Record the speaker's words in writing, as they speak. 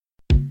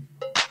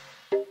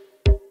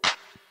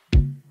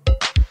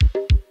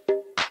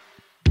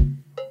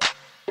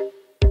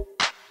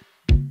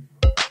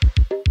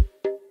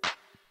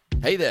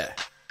Hey there,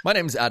 my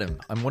name's Adam.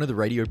 I'm one of the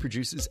radio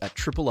producers at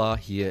Triple R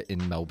here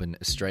in Melbourne,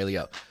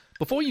 Australia.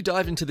 Before you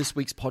dive into this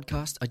week's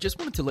podcast, I just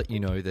wanted to let you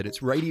know that it's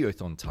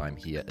Radiothon time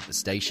here at the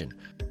station.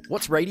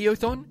 What's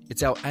Radiothon?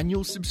 It's our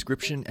annual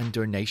subscription and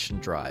donation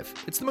drive.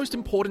 It's the most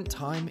important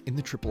time in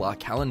the Triple R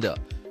calendar.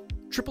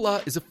 Triple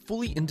R is a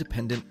fully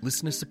independent,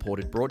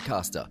 listener-supported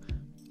broadcaster.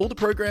 All the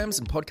programs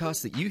and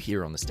podcasts that you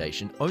hear on the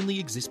station only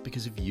exist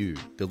because of you,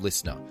 the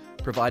listener,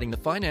 providing the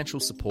financial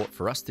support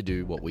for us to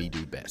do what we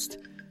do best.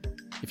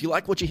 If you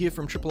like what you hear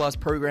from Triple R's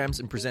programs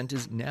and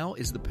presenters, now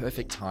is the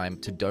perfect time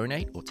to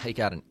donate or take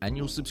out an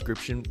annual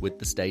subscription with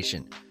the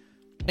station.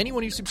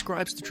 Anyone who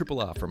subscribes to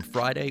Triple R from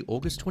Friday,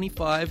 August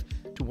 25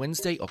 to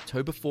Wednesday,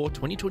 October 4,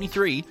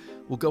 2023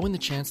 will go in the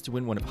chance to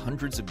win one of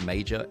hundreds of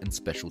major and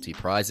specialty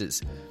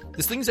prizes.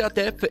 There's things out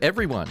there for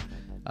everyone.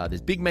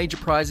 There's big major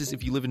prizes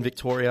if you live in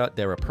Victoria.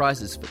 There are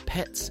prizes for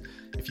pets.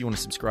 If you want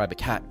to subscribe a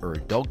cat or a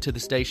dog to the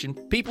station,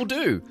 people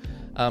do.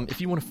 If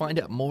you want to find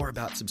out more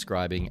about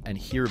subscribing and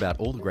hear about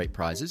all the great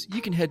prizes,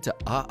 you can head to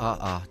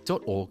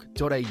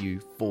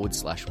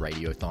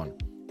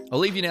rrr.org.au/radiothon. I'll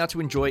leave you now to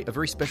enjoy a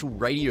very special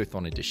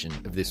Radiothon edition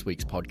of this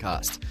week's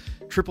podcast.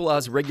 Triple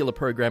R's regular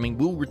programming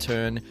will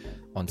return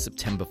on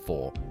September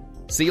 4.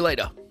 See you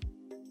later.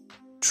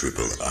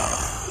 Triple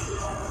R.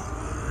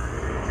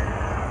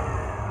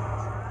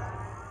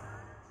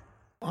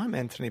 I'm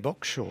Anthony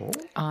Boxshall.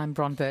 I'm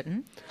Bron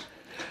Burton.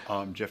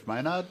 I'm Jeff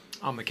Maynard.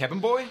 I'm the cabin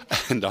boy.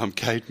 And I'm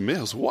Kate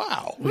Mills.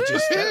 Wow. We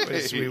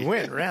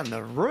went around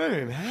the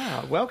room.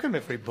 Welcome,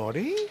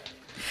 everybody.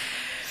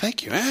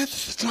 Thank you,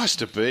 Anth. It's nice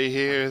to be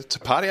here. It's a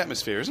party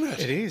atmosphere, isn't it?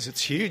 It is.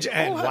 It's huge.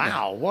 And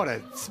wow, what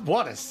a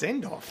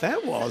send-off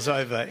that was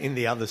over in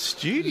the other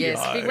studio.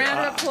 Yes, big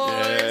round of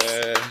applause.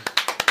 Yeah.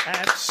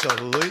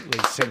 Absolutely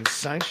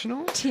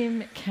sensational.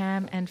 Tim,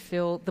 Cam and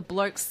Phil, the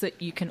blokes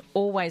that you can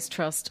always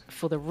trust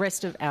for the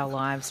rest of our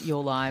lives,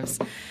 your lives.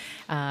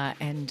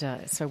 And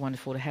it's so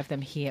wonderful to have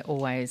them here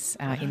always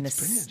in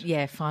this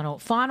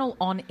final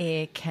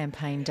on-air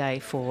campaign day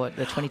for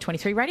the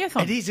 2023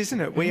 Radiothon. It is,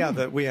 isn't it? We are.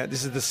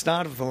 This is the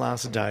start of the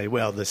last day.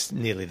 Well, this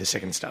nearly the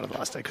second start of the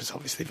last day because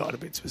obviously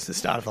Vitabits was the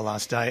start of the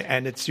last day,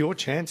 and it's your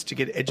chance to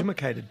get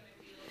edumacated.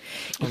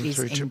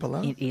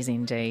 It is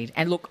indeed.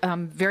 And look,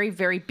 very,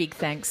 very big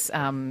thanks,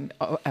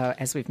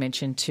 as we've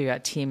mentioned, to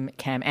Tim,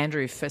 Cam,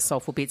 Andrew for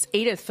Soulful Bits,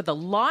 Edith for the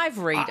live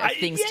read of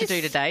Things to Do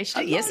Today.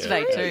 She did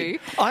yesterday too.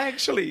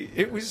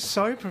 It was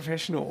so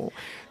professional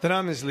that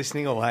I'm just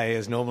listening away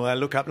as normal. I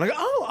look up and I go,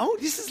 oh,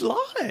 this is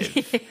live.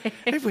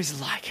 It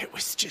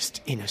was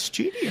just in a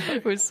studio.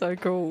 It was so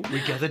cool. We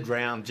gathered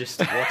round just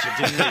to watch it,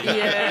 didn't we?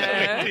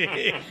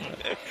 Yeah.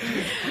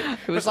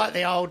 It was like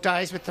the old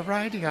days with the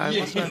radio,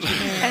 wasn't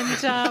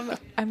it?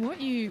 And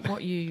what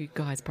you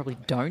guys probably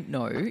don't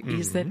know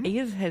is that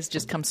Edith has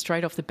just come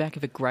straight off the back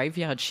of a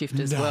graveyard shift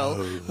as well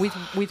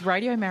with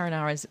Radio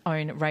Marinara's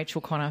own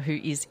Rachel Connor, who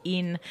is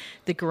in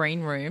the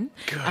green room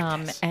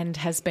and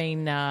has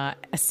been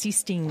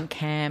assisting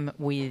Cam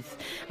with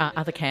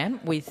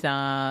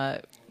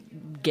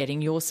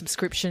getting your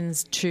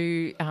subscriptions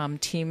to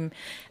Tim,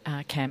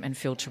 Cam and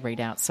Phil to read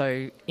out.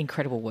 So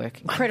incredible work,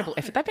 incredible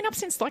effort. They've been up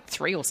since like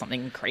 3 or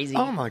something crazy.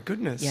 Oh my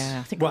goodness. Yeah,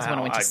 I think that's when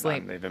I went to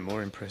sleep. I'm even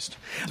more impressed.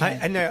 Yeah.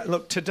 And now,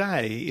 look,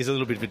 today is a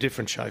little bit of a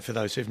different show for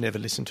those who've never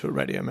listened to a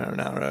Radio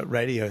Marinara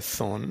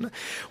Radiothon.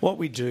 What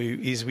we do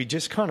is we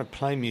just kind of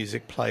play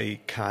music,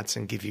 play cards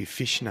and give you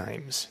fish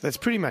names. That's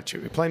pretty much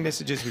it. We play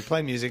messages, we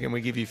play music and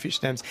we give you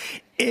fish names.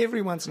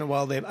 Every once in a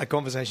while a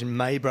conversation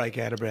may break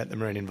out about the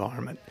marine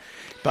environment.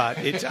 But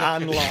it's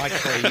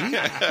unlikely,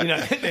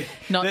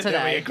 Not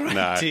today. A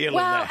great deal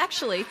well, of that.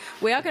 actually,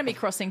 we are going to be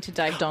crossing to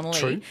Dave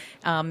Donnelly.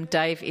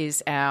 Dave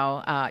is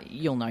our,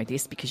 you'll know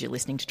this because you're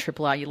listening to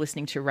Triple R, you're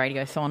listening to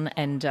Radiothon,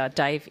 and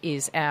Dave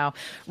is our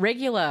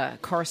regular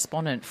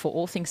correspondent for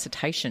all things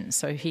cetacean.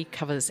 So he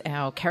covers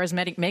our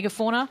charismatic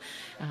megafauna,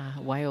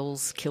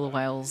 whales, killer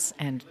whales,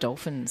 and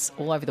dolphins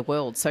all over the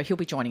world. So he'll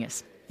be joining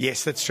us.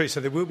 Yes, that's true.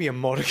 So there will be a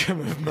modicum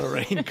of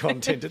marine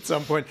content at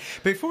some point.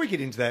 Before we get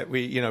into that,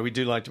 we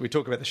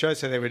talk about the show,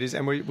 so there it is,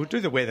 and we'll do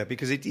the weather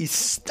because it is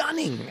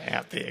stunning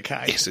out there,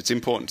 Kate. Yes, it's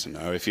important to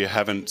know. If you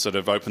haven't sort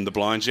of opened the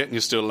blinds yet and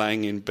you're still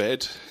laying in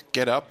bed,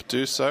 get up,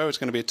 do so. It's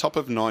going to be a top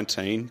of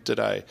 19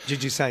 today.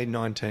 Did you say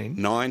 19?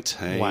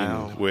 19.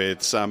 Wow.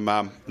 With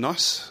some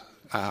nice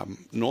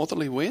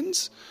northerly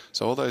winds.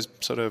 So all those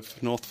sort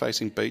of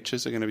north-facing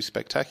beaches are going to be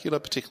spectacular,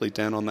 particularly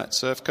down on that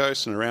surf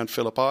coast and around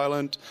Phillip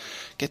Island.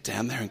 Get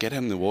down there and get out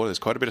in the water. There's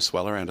quite a bit of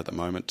swell around at the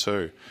moment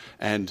too.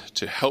 And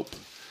to help,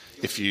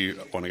 if you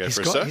want to go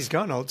for a surf... He's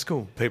going old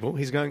school, people.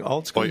 He's going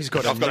old school. I've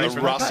got a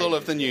rustle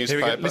of the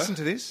newspaper. Listen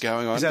to this.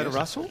 Going on. Is that a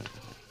rustle?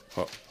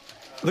 What?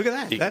 Look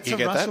at that. That's a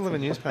rustle of a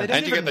newspaper.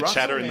 And you get the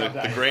chatter in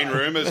the green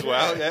room as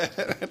well. Yeah.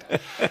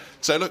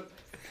 So look,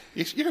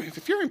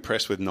 if you're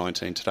impressed with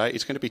 19 today,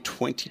 it's going to be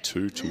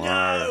 22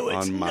 tomorrow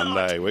on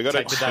Monday. We got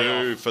a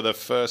 2 for the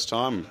first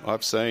time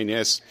I've seen,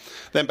 yes.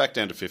 Then back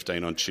down to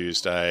 15 on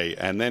Tuesday,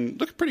 and then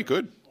looking pretty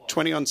good.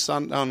 20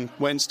 on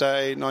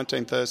Wednesday,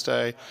 19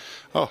 Thursday,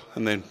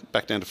 and then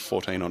back down to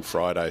 14 on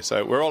Friday.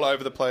 So we're all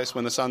over the place.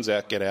 When the sun's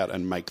out, get out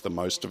and make the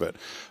most of it.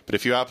 But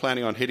if you are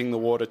planning on hitting the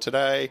water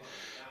today,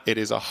 it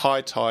is a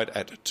high tide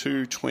at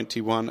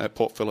 2:21 at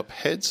Port Phillip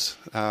Heads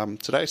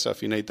today. So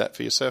if you need that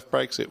for your surf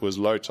breaks, it was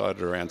low tide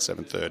at around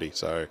 7:30.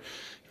 So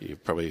you're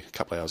probably a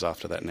couple of hours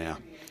after that now.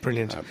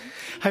 Brilliant.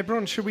 Hey,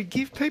 Bron, should we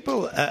give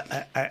people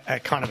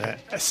a kind of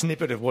a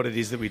snippet of what it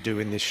is that we do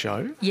in this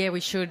show? Yeah,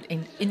 we should.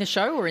 In the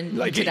show or in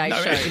today's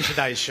show? In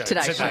today's show.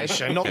 Today's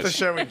show. Not the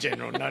show in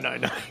general. No.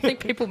 I think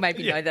people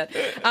maybe know that.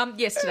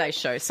 Yes, today's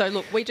show. So,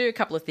 look, we do a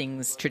couple of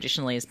things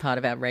traditionally as part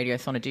of our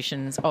Radiothon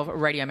editions of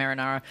Radio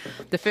Marinara.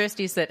 The first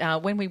is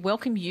that when we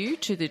welcome you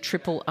to the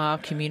Triple R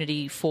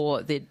community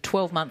for the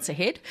 12 months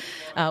ahead,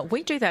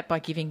 we do that by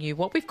giving you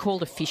what we've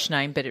called a fish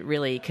name, but it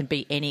really can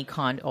be any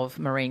kind of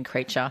marine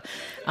creature.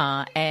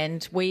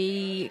 And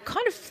we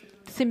kind of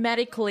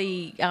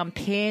thematically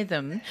pair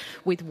them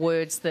with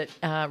words that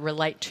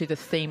relate to the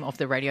theme of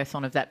the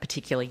Radiothon of that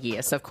particular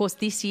year. So, of course,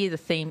 this year the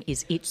theme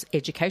is It's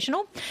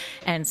Educational.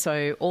 And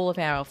so all of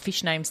our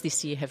fish names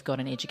this year have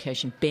got an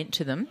education bent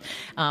to them.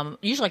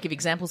 Usually I give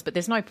examples, but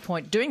there's no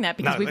point doing that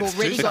because we've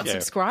already got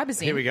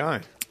subscribers in. Here we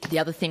go. The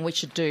other thing we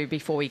should do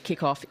before we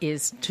kick off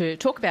is to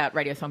talk about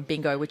Radiothon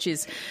Bingo, which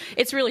is,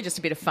 it's really just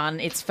a bit of fun.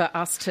 It's for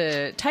us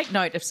to take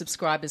note of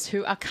subscribers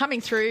who are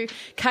coming through.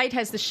 Kate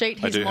has the sheet.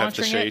 He's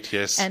monitoring sheet,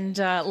 yes. And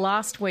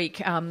last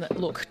week,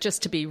 look,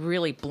 just to be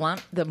really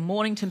blunt, the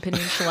Mornington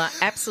Peninsula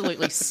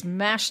absolutely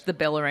smashed the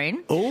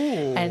Bellarine.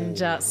 Oh. And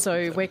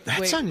so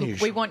that's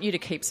unusual. we want you to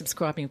keep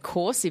subscribing, of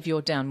course, if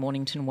you're down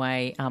Mornington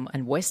Way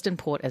and Western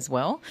Port as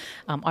well.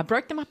 I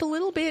broke them up a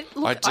little bit.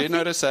 Look, I did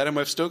notice that, and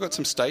we've still got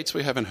some states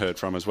we haven't heard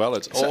from as well.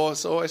 It's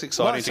always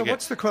exciting to get.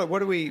 What's the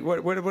what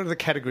are the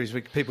categories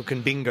where people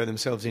can bingo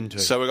themselves into?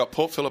 So we've got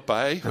Port Phillip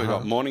Bay, we've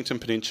got Mornington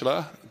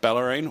Peninsula,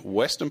 Bellarine,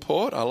 Western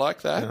Port, I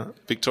like that,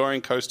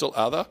 Victorian Coastal,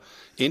 Other,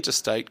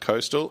 Interstate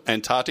Coastal,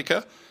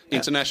 Antarctica,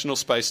 International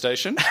Space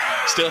Station.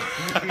 Still,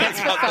 that's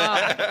for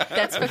far.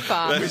 That's for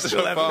far. We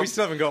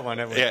still haven't got one,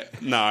 have we? Yeah,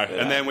 no.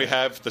 And then we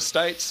have the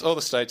states, all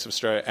the states of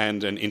Australia,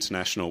 and an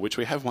international, which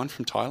we have one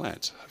from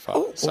Thailand.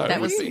 So that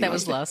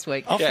was last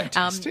week. Oh,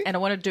 fantastic. And I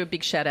want to do a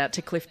big shout out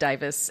to Cliff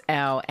Davis,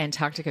 our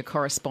Antarctica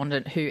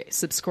correspondent, who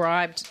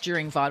subscribed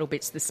during Vital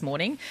Bits this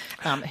morning.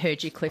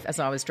 Heard you, Cliff, as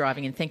I was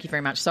driving, and thank you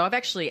very much. So I've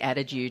actually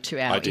added you to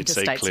our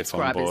interstate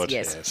subscribers.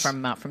 Yes,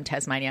 from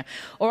Tasmania.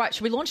 All right,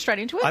 should we launch straight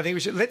into it? I think we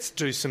should. Let's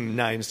do some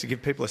names to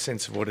give people a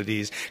sense of what it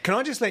is. Can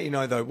I just let you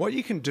know, though, what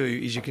you can do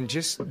is you can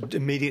just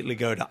immediately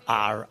go to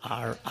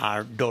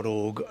rrr.org.au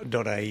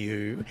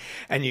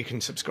and you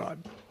can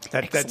subscribe.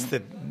 That's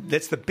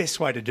the best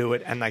way to do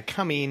it. And they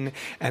come in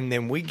and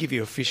then we give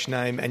you a fish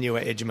name and you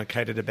are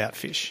educated about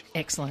fish.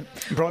 Excellent.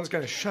 Brian's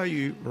going to show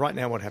you right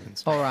now what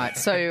happens. All right.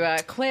 So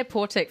Claire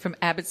Portek from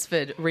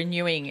Abbotsford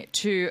renewing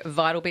to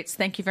Vital Bits.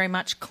 Thank you very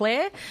much,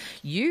 Claire.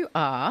 You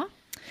are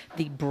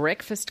the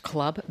Breakfast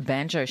Club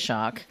Banjo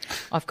Shark.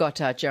 I've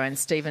got Joanne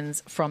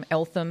Stevens from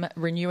Eltham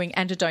renewing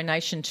and a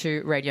donation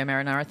to Radio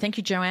Marinara. Thank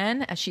you,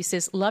 Joanne. She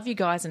says, love you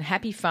guys and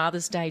happy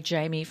Father's Day,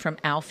 Jamie from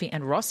Alfie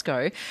and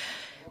Roscoe.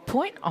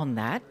 Point on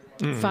that,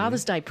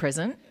 Father's Day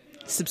present.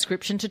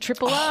 Subscription to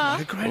Triple R.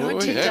 What a great idea.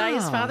 Today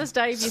is Father's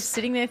Day. If you're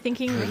sitting there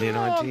thinking,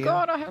 idea.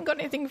 God, I haven't got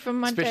anything from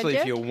my Especially dad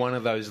if yet. you're one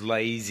of those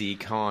lazy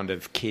kind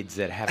of kids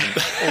that haven't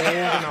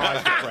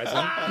organised a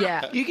present.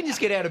 Yeah. You can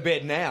just get out of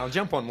bed now,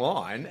 jump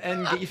online,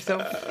 and get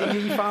yourself and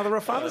your father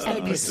a Father's Day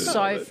It's present.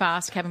 so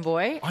fast, Cabin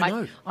Boy. I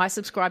know. I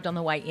subscribed on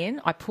the way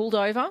in. I pulled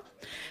over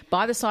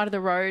by the side of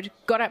the road,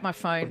 got out my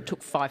phone,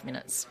 took 5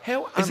 minutes.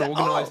 How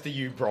unorganised are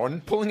you,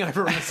 Bron? Pulling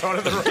over on the side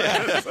of the road.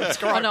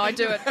 Oh no, I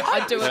do it.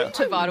 I do it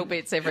to Vital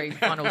Bits every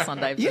final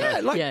Sunday.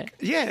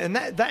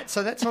 And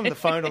so that's on the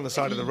phone on the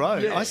side of the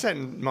road. I sat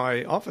in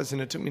my office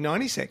and it took me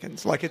 90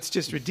 seconds. Like, it's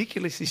just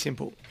ridiculously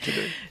simple to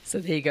do. So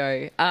there you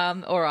go.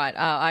 All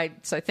right.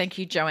 So thank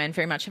you, Joanne,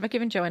 very much. Have I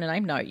given Joanne a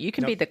name? No. You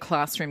can be the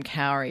Classroom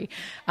Cowrie.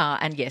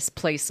 And yes,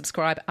 please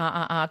subscribe,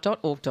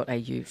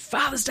 rrr.org.au.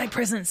 Father's Day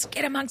presents.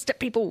 Get amongst it,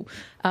 people.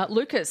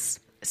 Lucas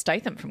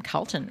Statham from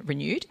Carlton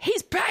renewed.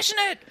 He's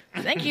passionate.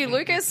 Thank you,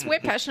 Lucas.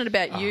 We're passionate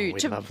about you.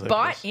 To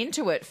bite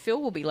into it,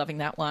 Phil will be loving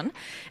that one.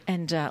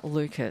 And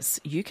Lucas,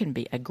 you can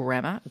be a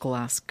grammar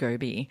glass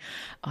goby.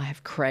 I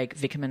have Craig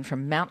Vickerman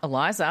from Mount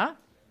Eliza.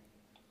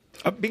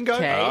 Bingo.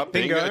 Okay.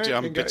 Bingo.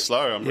 I'm a bit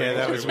slow.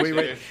 That was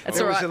That's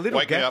there all was right. a little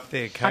Wake me gap up.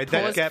 there, Kate.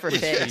 That gap was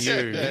for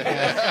you.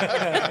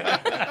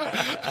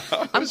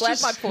 I'm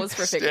glad my pause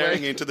for effect Staring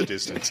worked. into the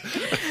distance.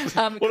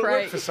 Well, it Craig,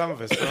 worked for some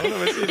of us. Right? It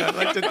was,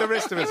 like the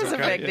rest of us. It was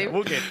okay. effective. Yeah,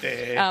 we'll get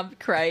there.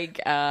 Craig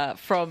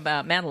from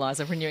Mount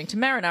Eliza renewing to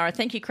Marinara.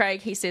 Thank you,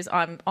 Craig. He says,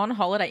 I'm on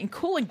holiday in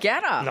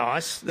Coolangatta.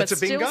 Nice. But That's a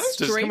bingo.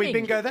 still Can we streaming.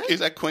 bingo that? Is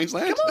that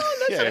Queensland? Come on,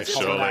 yeah,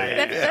 surely.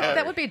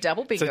 That would be a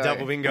double bingo. It's a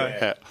double bingo.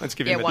 Yeah. Let's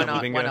give Yeah, him a why double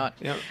not? bingo. Why not?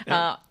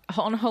 Yeah.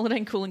 on holiday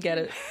in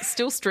Coolangatta,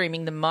 still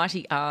streaming the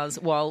mighty R's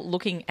while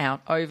looking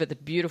out over the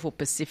beautiful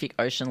Pacific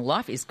Ocean.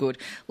 Life is good.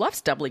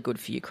 Life's doubly good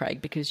for you,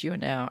 Craig, because you are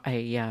now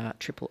a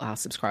Triple R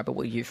subscriber.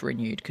 Well, you've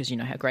renewed because you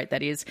know how great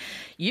that is.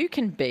 You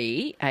can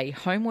be a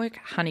homework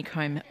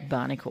honeycomb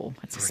barnacle.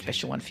 That's a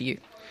special one for you.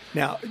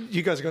 Now,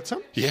 you guys got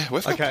some? Yeah,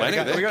 we've got plenty.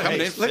 Okay, we got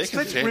Coming heaps. in Let's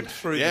thick and rip thin.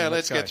 through Yeah, them.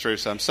 let's get through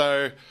some.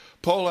 So,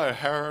 Paul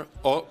O'Hara...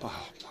 Oh, my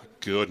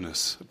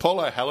goodness. Paul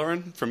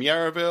O'Halloran from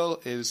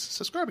Yarraville is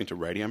subscribing to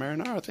Radio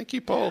Marinara. Thank you,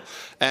 Paul.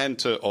 And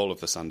to all of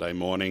the Sunday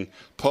morning.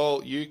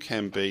 Paul, you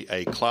can be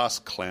a class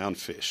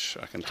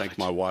clownfish. I can thank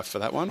my wife for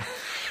that one.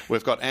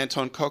 We've got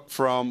Anton Cock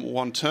from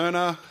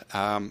Wanturna.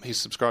 He's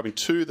subscribing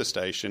to the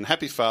station.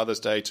 Happy Father's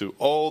Day to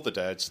all the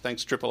dads.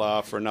 Thanks, Triple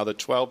R, for another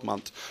 12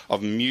 months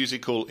of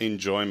musical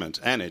enjoyment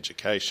and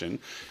education.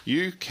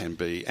 You can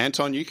be,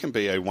 Anton, you can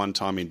be a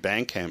one-time in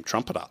band camp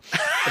trumpeter.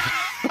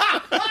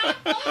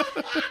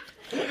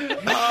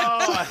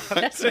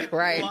 That's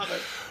great.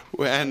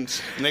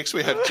 And next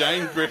we have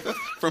Jane Griffith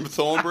from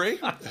Thornbury,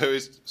 who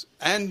is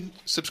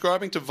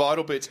subscribing to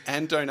Vital Bits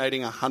and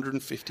donating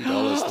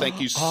 $150.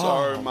 Thank you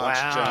so much,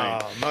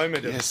 Jane.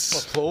 Moment of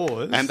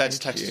applause. And that's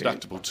Thank tax you.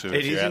 deductible too, It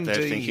if you're is out there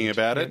indeed. thinking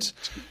about it.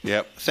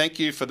 Yep. Thank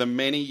you for the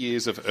many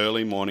years of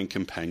early morning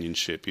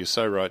companionship. You're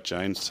so right,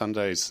 Jane.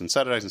 Saturdays and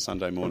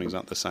Sunday mornings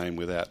aren't the same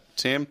without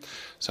Tim.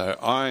 So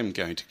I'm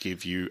going to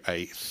give you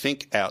a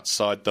think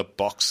outside the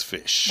box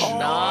fish. I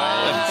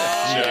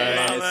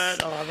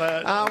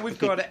love it. We've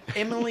got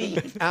Emily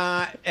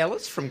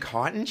Ellis from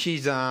Kyneton.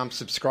 She's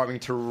subscribing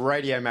to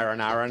Radio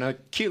Marinara, and a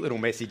cute little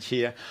message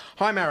here.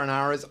 Hi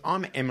Marinaras,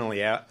 I'm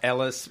Emily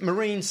Ellis,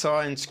 marine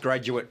science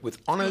graduate with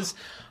honours.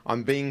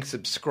 I'm being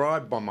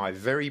subscribed by my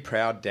very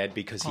proud dad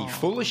because he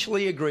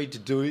foolishly agreed to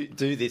do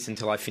this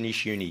until I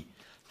finish uni.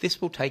 This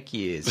will take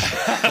years.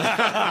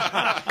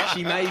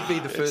 She may be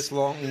the first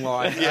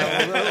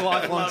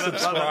lifelong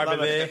subscriber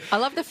there. I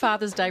love the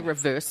Father's Day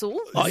reversal.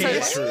 Oh,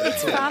 yes.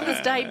 It's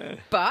Father's Day,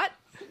 but...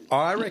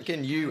 I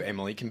reckon you,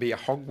 Emily, can be a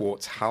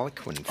Hogwarts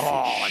Harlequin fish.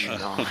 Oh,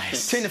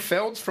 nice. Tina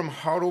Felds from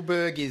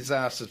Heidelberg is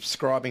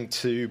subscribing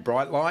to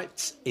Bright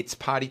Lights. It's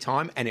party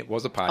time, and it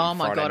was a party Oh,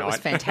 my Friday God, night. it was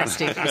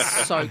fantastic. It was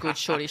so good,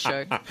 Shorty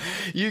Show.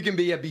 You can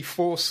be a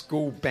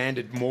before-school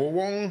banded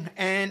Morwong,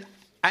 and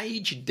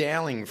Age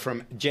Dowling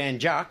from Jan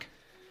Juck.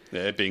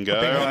 Yeah, bingo.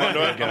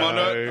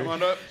 I'm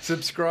on it.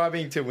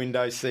 Subscribing to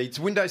Window Seats.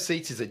 Window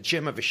Seats is a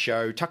gem of a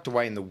show, tucked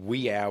away in the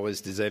wee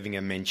hours, deserving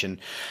a mention.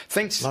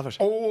 Thanks Love it.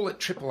 all at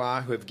Triple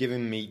R who have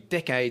given me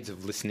decades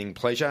of listening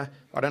pleasure.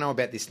 I don't know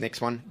about this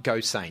next one. Go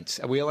Saints.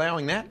 Are we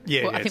allowing that?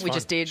 Yeah, Well, I it's think we fine.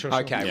 just did. Sure.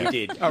 Okay, we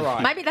did. All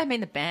right. Maybe they mean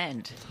the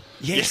band.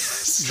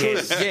 Yes.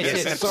 Yes.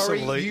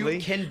 Sorry, absolutely.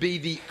 you can be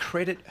the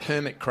credit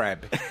hermit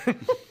crab.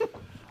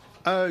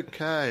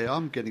 Okay,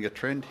 I'm getting a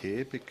trend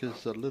here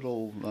because a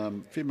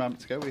few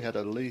moments ago we had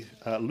a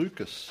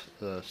Lucas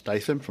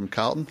Statham from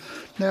Carlton.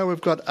 Now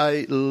we've got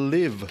a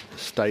Liv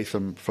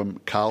Statham from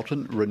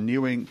Carlton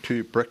renewing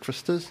to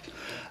breakfasters.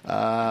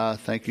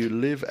 Thank you,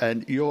 Liv,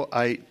 and you're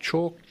a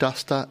chalk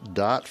duster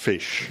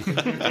dartfish.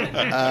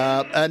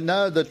 And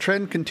no, the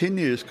trend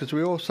continues because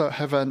we also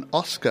have an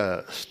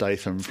Oscar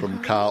Statham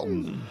from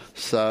Carlton.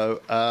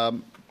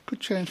 So good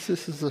chance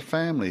this is a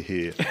family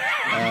here.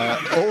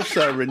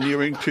 Also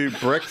renewing to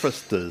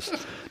breakfasters.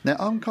 Now,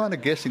 I'm kind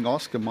of guessing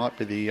Oscar might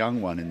be the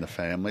young one in the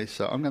family,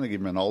 so I'm going to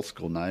give him an old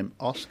school name.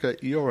 Oscar,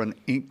 you're an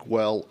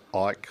inkwell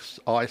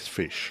ice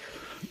fish.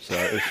 So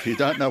if you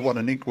don't know what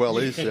an inkwell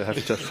is, you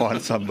have to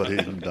find somebody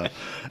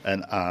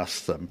and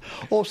ask them.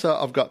 Also,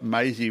 I've got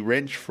Maisie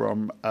Wrench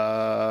from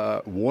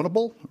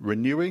Warrnambool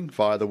renewing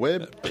via the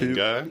web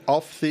Bingo. to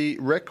Off the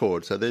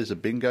Record. So there's a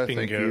bingo.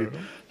 Bingo.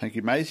 Thank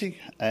you, Maisie.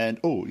 And,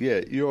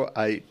 you're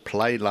a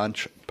play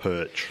lunch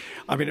perch.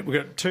 I mean,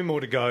 we've got two more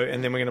to go,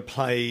 and then we're going to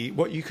play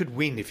what you could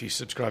win if you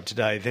subscribe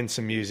today, then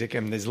some music,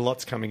 and there's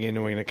lots coming in,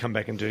 and we're going to come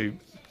back and do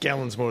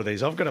gallons more of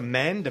these. I've got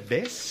Amanda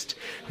Best,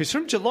 who's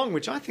from Geelong,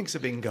 which I think's a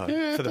bingo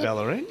for the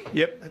Ballerine.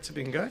 Yep, that's a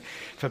bingo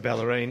for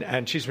Ballerine,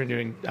 and she's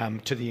renewing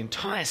to the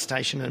entire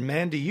station. And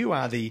Amanda, you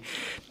are the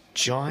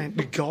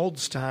gold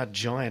star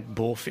giant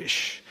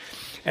boarfish.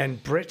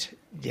 And Brett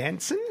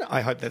Jansen,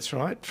 I hope that's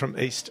right, from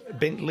East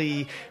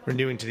Bentley,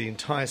 renewing to the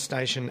entire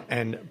station.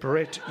 And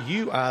Brett,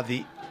 you are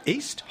the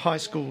East High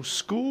School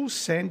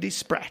Sandy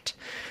Spratt,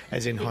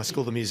 as in High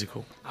School the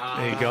Musical.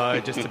 There you go,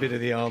 just a bit of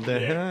the old...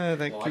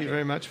 thank you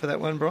very much for that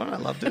one, Brian. I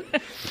loved it.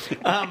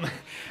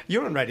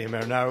 You're on Radio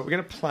Marinara. We're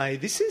going to play...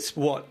 This is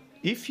what,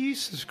 if you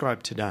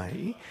subscribe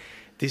today...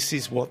 This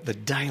is what the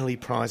daily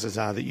prizes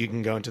are that you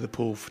can go into the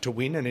pool to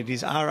win, and it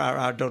is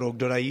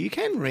rrr.org.au. You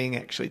can ring,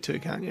 actually, too,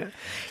 can't you?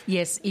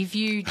 Yes, if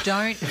you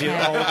don't You're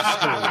old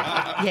school.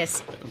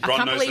 Yes.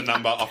 Ron knows the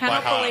number off by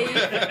heart.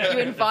 Believe you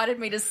invited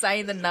me to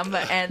say the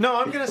number. And No,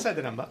 I'm going to say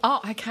the number.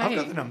 Oh, okay. I've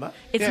got the number.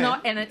 It's Yeah.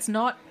 not, and it's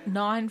not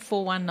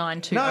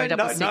 94192066 No,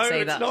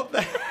 either. it's not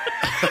that.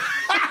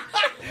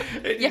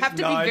 You have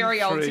to be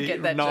very old to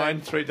get that joke.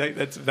 93.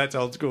 That's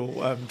old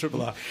school.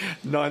 Triple R.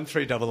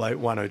 9388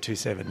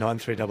 1027.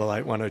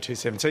 9388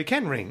 1027. So you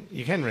can ring.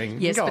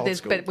 Yes, Go but, old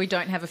school. but we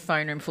don't have a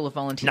phone room full of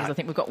volunteers. No. I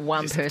think we've got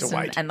one Just have to person,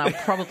 wait. and they'll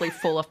probably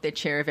fall off their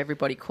chair if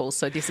everybody calls.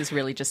 So this is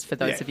really just for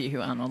those of you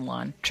who aren't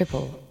online.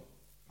 Triple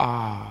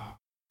R.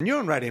 You're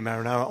on Radio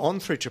Marinara on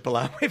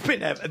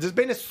 3RRR. There's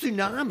been a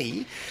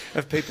tsunami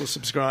of people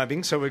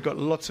subscribing, so we've got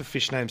lots of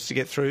fish names to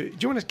get through. Do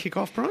you want to kick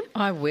off, Brian?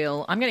 I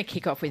will. I'm going to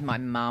kick off with my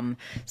mum.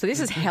 So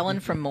this is Helen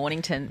from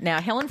Mornington. Now,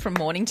 Helen from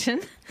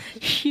Mornington,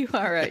 she's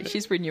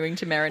renewing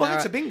to Marinara. Well,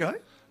 that's a bingo.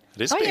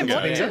 It is Oh, yeah, bingo.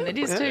 Mornington, it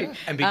is too.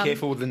 And be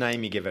careful with the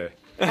name you give her.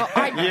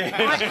 I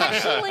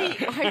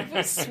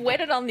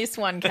sweated on this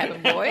one,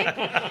 cabin boy.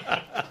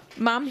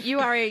 Mum, you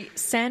are a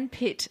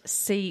sandpit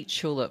sea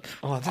tulip.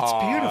 Oh, that's beautiful.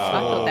 I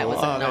thought that was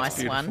a that's nice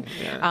beautiful. one.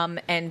 Yeah.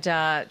 And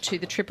to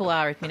the Triple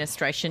R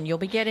administration, you'll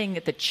be getting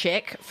the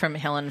cheque from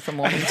Helen from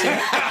Mornington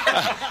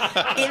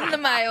in the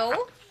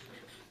mail.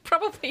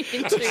 Probably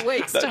in 2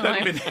 weeks' time.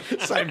 That'll be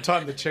the same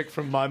time the cheque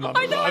from my mum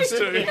arrives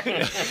too.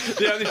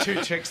 The only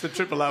two cheques that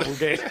Triple R will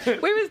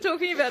get. We were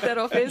talking about that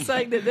off air,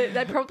 saying that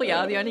they probably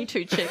are the only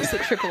two cheques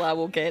that Triple R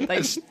will get.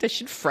 They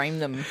should frame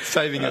them.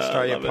 Saving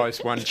Australia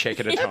Post one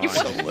cheque at a time.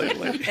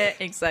 Absolutely. Yeah,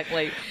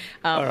 exactly.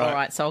 All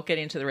right, so I'll get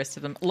into the rest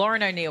of them.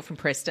 Lauren O'Neill from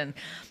Preston,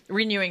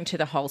 renewing to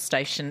the whole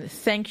station.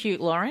 Thank you,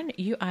 Lauren.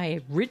 You are a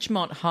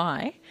Ridgemont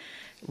High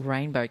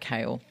Rainbow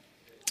Kale.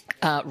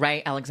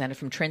 Ray Alexander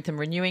from Trentham,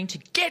 renewing to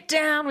Get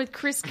Down with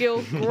Chris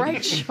Gill.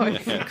 Great show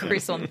from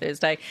Chris on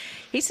Thursday.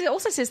 He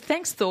also says,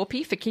 thanks,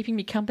 Thorpe, for keeping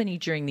me company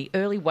during the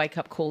early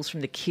wake-up calls from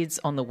the kids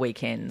on the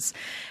weekends.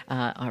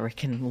 I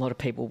reckon a lot of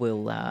people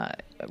will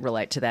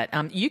relate to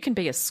that. You can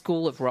be a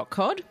school of rock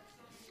cod.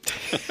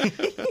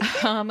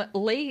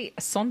 Lee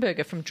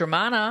Sonberger from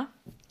Dramana.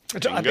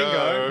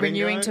 Bingo.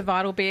 Renewing to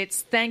Vital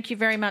Bits. Thank you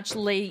very much,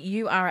 Lee.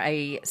 You are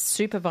a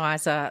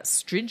supervisor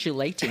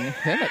stridulating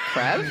hermit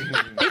crab.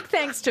 Big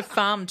thanks to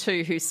Farm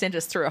 2, who sent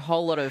us through a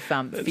whole lot of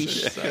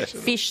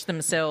fish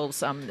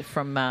themselves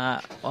from,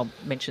 I'll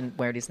mention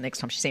where it is next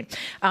time she's in.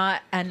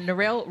 And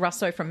Narelle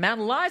Russo from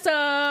Mount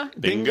Eliza.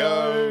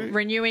 Bingo.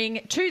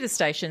 Renewing to the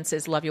station,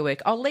 says, love your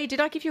work. Oh, Lee, did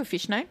I give you a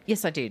fish name?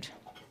 Yes, I did.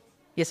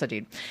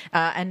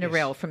 And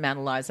Narelle from Mount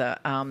Eliza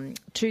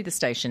to the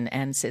station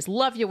and says,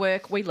 love your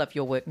work. We love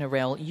your work,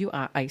 Narelle. You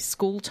are a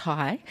school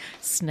tie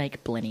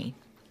snake blenny.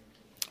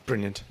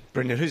 Brilliant.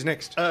 Who's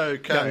next?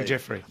 Okay. Young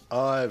Jeffrey.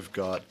 I've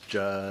got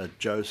Joe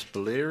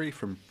Spilleri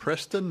from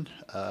Preston,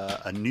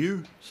 a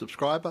new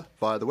subscriber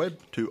via the web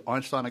to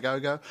Einstein A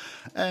Go-Go.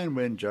 And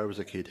when Joe was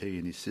a kid, he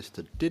and his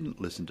sister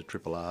didn't listen to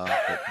Triple R,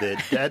 but their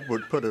dad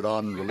would put it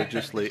on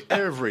religiously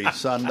every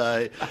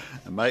Sunday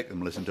and make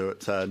them listen to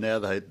it. So now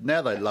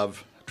they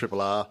love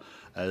Triple R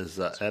as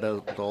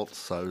adults,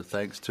 so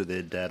thanks to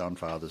their dad on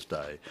Father's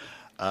Day.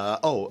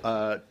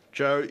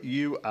 Joe,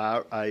 you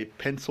are a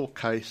pencil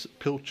case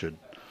pilchard.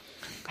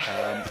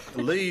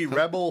 Lee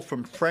Rabble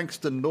from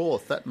Frankston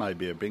North. That may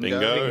be a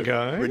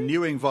bingo.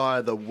 Renewing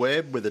via the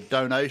web with a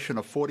donation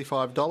of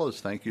 $45.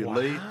 Thank you,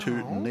 Lee.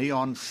 To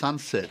Neon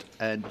Sunset.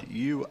 And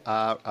you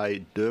are a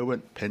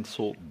Derwent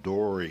Pencil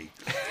Dory.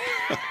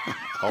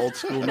 Old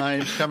school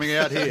names coming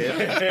out here.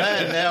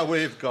 And now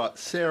we've got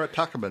Sarah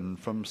Tuckerman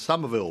from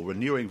Somerville,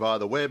 renewing via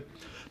the web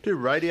to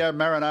Radio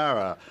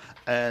Marinara.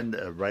 And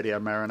Radio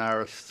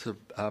Marinara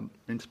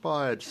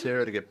inspired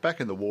Sarah to get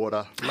back in the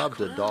water. Loved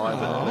to dive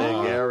at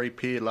the Gowrie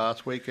Pier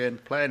last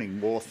weekend. Planning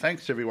more.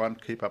 Thanks, everyone.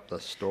 Keep up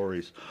the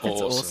stories.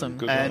 That's awesome.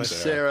 Good And one,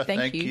 Sarah,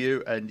 thank you.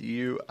 you. And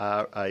you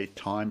are a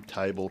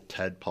timetable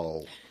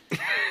tadpole.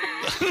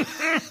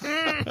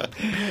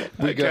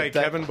 Okay,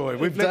 cabin boy.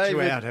 We've let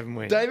you out, haven't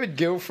we? David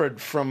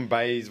Guilford from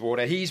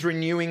Bayswater. He's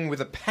renewing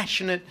with a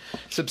passionate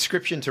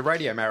subscription to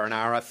Radio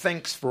Marinara.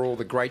 Thanks for all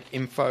the great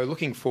info.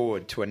 Looking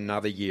forward to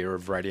another year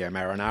of Radio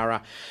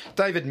Marinara.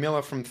 David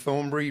Miller from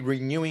Thornbury,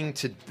 renewing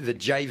to the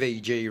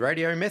JVG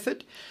radio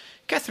method.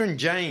 Catherine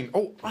James.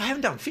 Oh, I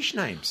haven't done fish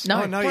names.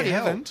 No, no, Bloody you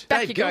hell. haven't.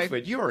 Back Dave you go.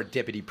 Guilford, you're a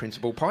deputy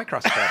principal pie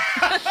crust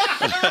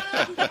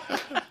crab.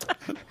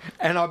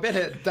 And I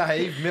bet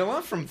Dave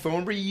Miller from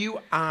Thornbury, you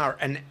are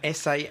an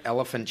SA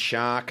elephant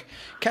shark.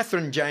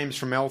 Catherine James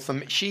from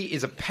Eltham, she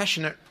is a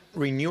passionate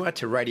renewer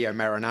to Radio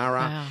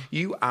Marinara. Wow.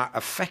 You are a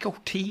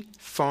faculty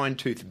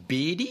fine-tooth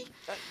beardy.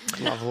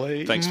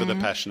 Lovely. Thanks for the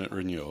passionate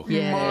renewal.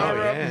 Yeah.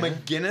 Mara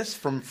McGuinness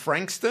from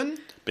Frankston.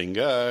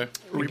 Bingo.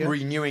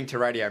 Renewing to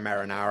Radio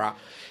Marinara.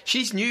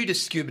 She's new to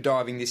scuba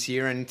diving this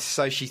year, and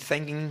so she's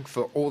thanking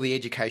for all the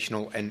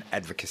educational and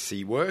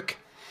advocacy work.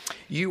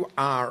 You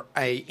are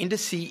a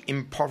Indusy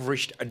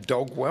impoverished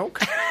dog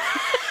whelk.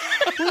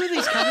 Where are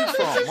these coming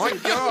from? My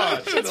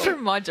God. It's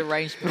from my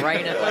deranged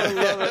brain.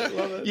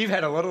 You've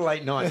had a lot of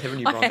late nights, haven't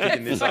you, Bron,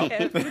 picking this up?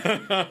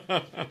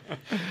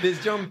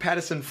 There's John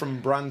Patterson from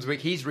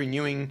Brunswick. He's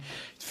renewing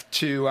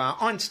to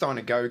Einstein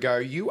A Go-Go.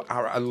 You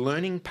are a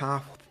learning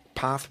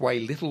pathway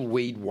little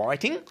weed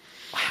whiting.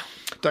 Wow.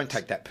 Don't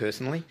take that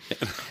personally.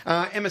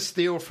 Emma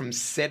Steele from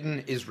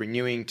Seddon is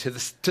renewing to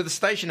the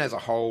station as a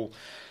whole.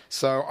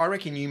 So I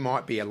reckon you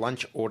might be a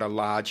lunch order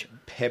large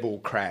pebble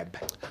crab.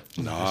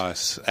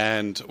 Nice.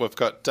 And we've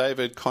got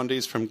David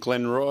Condies from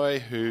Glenroy,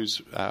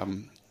 who's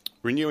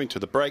renewing to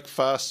the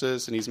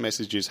Breakfasters, and his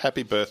message is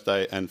happy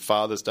birthday and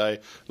Father's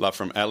Day. Love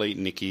from Ali,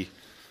 Nikki,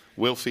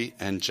 Wilfie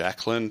and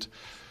Jacqueline.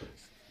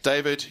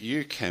 David,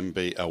 you can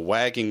be a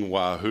wagging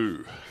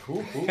wahoo.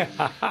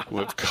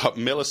 We've got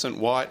Millicent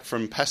White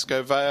from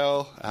Pascoe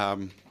Vale,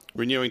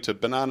 renewing to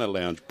Banana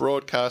Lounge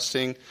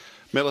Broadcasting.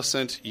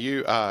 Millicent,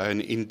 you are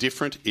an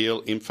indifferent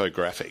eel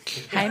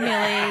infographic. Hey,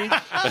 Millie.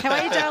 How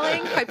are you,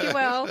 darling? Hope you're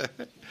well.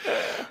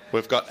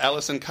 We've got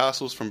Alison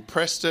Castles from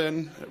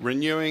Preston,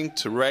 renewing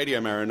to Radio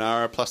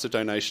Marinara, plus a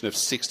donation of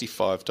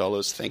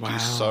 $65. Thank you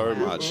so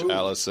much,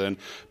 Alison.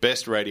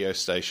 Best radio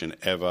station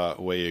ever,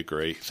 we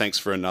agree. Thanks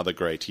for another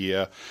great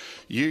year.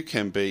 You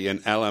can be an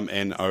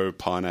LMNO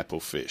pineapple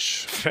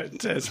fish.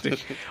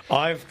 Fantastic.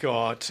 I've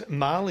got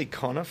Marley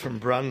Connor from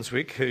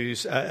Brunswick,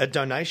 who's a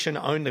donation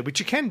only, which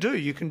you can do.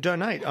 You can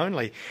donate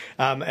only,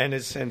 and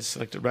is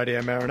selected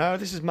Radio Marinara.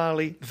 This is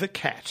Marley the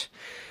cat.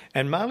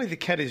 And Marley the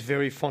cat is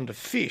very fond of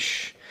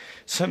fish.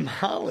 So,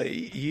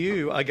 Marley,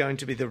 you are going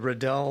to be the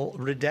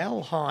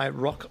Riddell High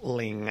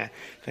Rockling.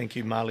 Thank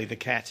you, Marley the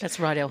cat.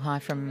 That's Riddell High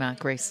from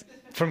Greece.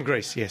 From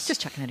Greece, yes.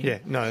 Just chucking it in. Yeah,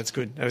 no, that's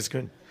good. That was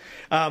good.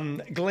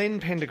 Glenn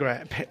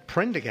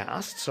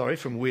Prendergast,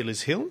 from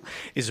Wheelers Hill,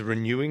 is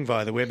renewing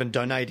via the web and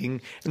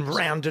donating and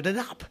rounded it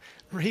up.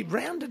 He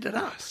rounded it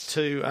up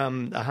to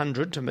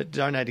 100, to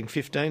donating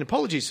 15.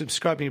 Apologies,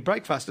 subscribing to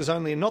Breakfasters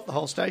only and not the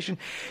whole station.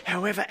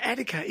 However,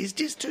 Attica is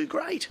just too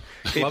great.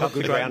 Keep Love up a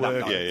good the great round-up,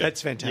 work. though. Yeah.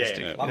 That's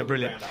fantastic. Yeah.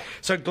 Brilliant.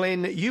 So,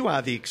 Glenn, you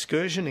are the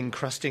excursion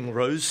encrusting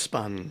rose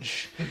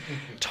sponge.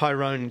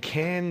 Tyrone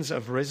Cairns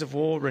of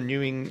Reservoir,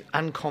 renewing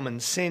Uncommon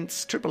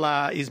Sense. Triple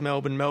R is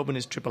Melbourne. Melbourne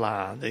is Triple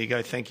R. There you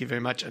go. Thank you very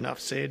much. Enough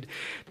said.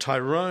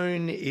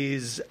 Tyrone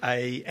is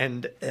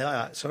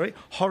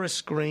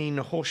Horace Green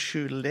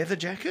horseshoe leather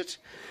jacket.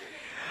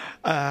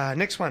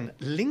 Next one,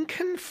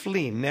 Lincoln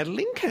Flynn. Now,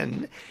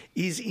 Lincoln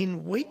is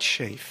in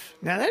Wheatsheaf.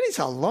 Now, that is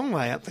a long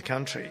way up the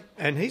country.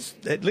 And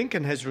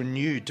Lincoln has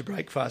renewed to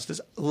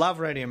Breakfasters. Love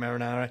Radio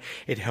Marinara.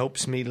 It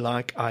helps me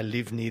like I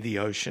live near the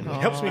ocean.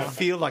 It helps me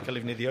feel like I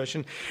live near the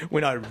ocean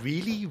when I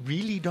really,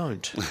 really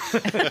don't.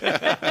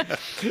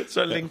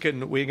 So,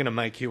 Lincoln, we're going to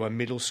make you a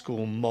middle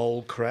school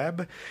mole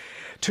crab.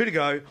 2 to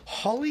go.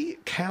 Holly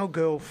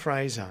Cowgirl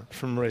Fraser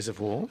from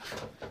Reservoir,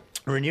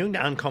 renewing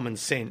to Uncommon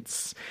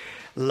Sense.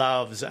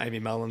 Loves Amy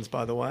Mullins,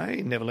 by the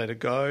way. Never let her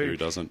go. Who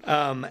doesn't?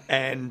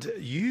 And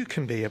you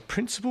can be a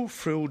principal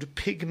frilled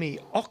pygmy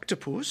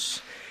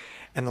octopus.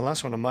 And the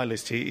last one on my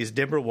list here is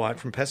Deborah White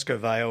from Pascoe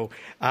Vale,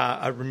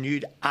 a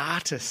renewed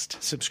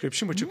artist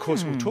subscription, which, of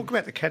course, we'll talk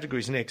about the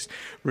categories next.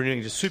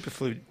 Renewing to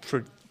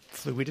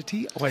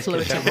fluidity. Always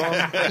get that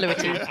wrong.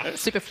 Fluidity.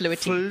 Super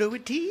fluidity.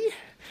 Fluidity.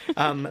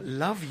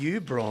 Love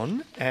you,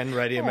 Bron, and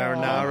Radio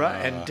Marinara,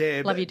 and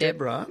Deb. Love you, Deb.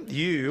 Deborah,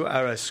 you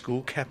are a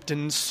school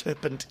captain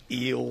serpent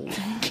eel.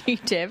 Thank you,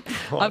 Deb.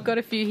 I've got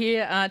a few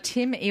here.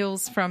 Tim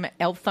Eels from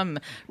Eltham,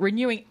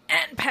 renewing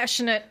and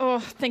passionate. Oh,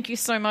 thank you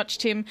so much,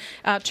 Tim.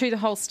 To the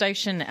whole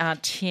station,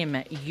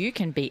 Tim, you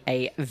can be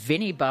a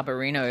Vinnie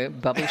Barbarino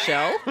bubble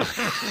shell.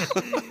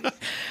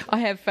 I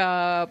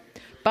have...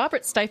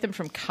 Barbara Statham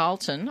from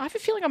Carlton. I have a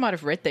feeling I might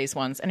have read these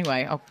ones.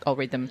 Anyway, I'll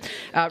read them.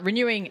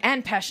 Renewing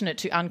and passionate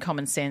to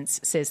Uncommon Sense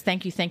says,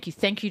 thank you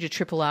to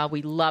Triple R.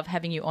 We love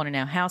having you on in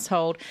our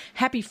household.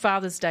 Happy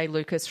Father's Day,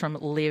 Lucas, from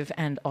Liv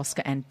and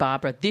Oscar and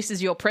Barbara. This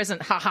is your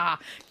present. Ha ha.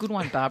 Good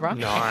one, Barbara.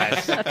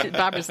 Nice.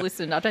 Barbara's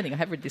listened. I don't think I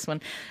have read this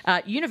one.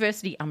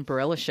 University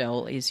Umbrella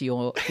Shell is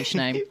your fish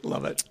name.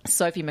 Love it.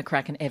 Sophie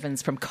McCracken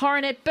Evans from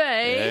Coronet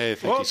Bay. Hey,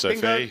 thank you,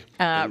 Sophie.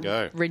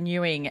 Bingo.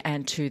 Renewing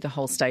and to the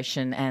whole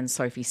station. And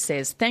Sophie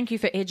says, thank you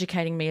for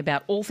educating me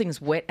about all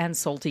things wet and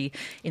salty,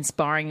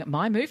 inspiring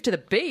my move to the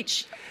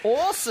beach.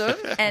 Awesome.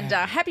 And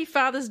happy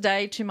Father's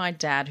Day to my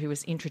dad, who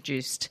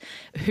introduced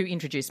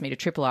me to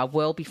Triple R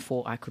well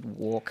before I could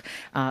walk.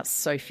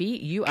 Sophie,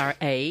 you are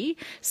a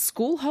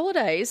school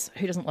holidays,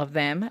 who doesn't love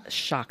them,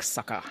 shark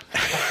sucker.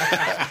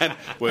 And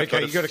we've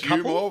got you got a few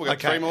couple? more. We've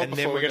got 3 more and before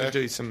then we're we going to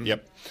go. do some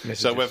messages.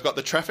 So we've got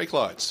the Traffic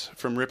Lights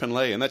from Rip and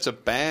Lee, and that's a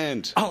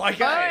band. Oh,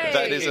 okay.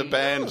 That is a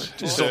band.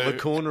 Just on the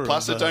corner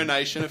Plus of a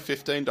donation of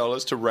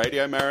 $15 to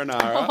Radio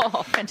Marinara.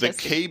 Oh,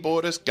 fantastic. The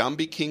keyboardist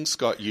Gumby King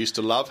Scott used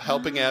to love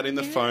helping out in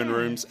the phone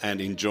rooms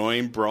and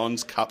enjoying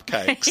bronze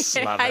cupcakes.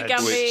 Hey, which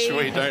Gumby.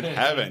 we don't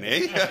have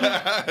any.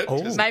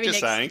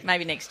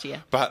 Maybe next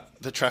year. But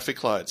the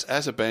Traffic Lights,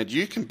 as a band,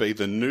 you can be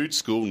the nude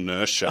school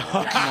nurse shark.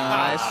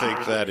 I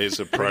think that is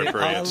appropriate.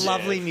 A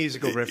lovely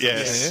musical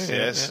reference.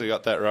 Yes, we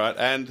got that right.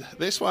 And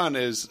this one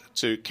is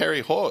to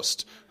Kerry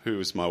Horst, who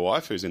is my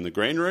wife, who's in the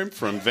green room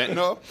from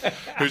Ventnor,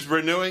 who's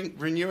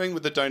renewing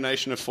with a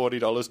donation of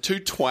 $40 to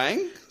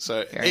Twang.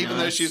 So even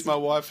though she's my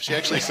wife, she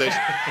actually says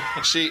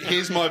she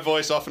hears my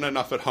voice often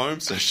enough at home,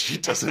 so she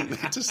doesn't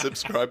need to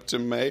subscribe to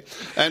me.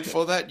 And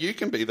for that, you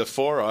can be the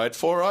four-eyed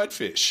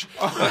fish.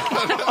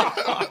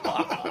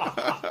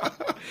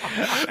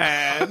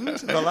 And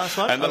the last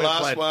one? And the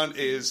last one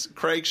is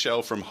Craig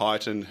Shell from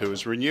Highton, who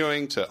is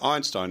renewing to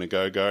Einstein A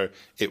Go-Go.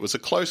 It was a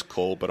close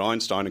call, but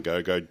Einstein A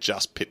Go-Go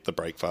just pipped the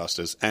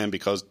breakfasters. And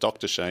because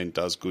Dr. Shane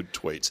does good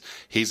tweets,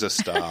 he's a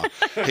star.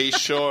 He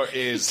sure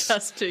is. He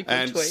does do good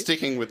and tweets.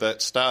 sticking with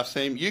that star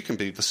theme, you can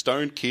be the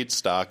Stone Kid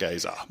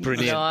Stargazer.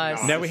 Brilliant.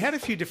 Nice. Now, we had a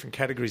few different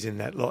categories in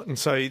that lot, and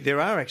so there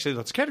are actually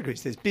lots of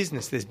categories. There's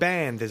business, there's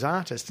band, there's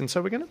artist, and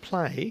so we're going to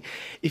play.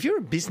 If you're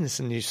a business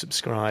and you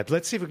subscribe,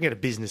 let's see if we can get a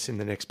business in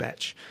the next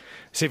batch.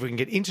 See if we can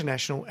get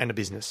international and a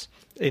business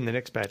in the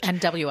next batch.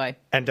 And WA.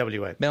 And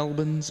WA.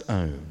 Melbourne's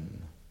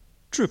own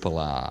Triple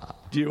R.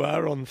 You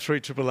are on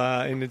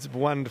 3RRR, and it's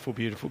wonderful,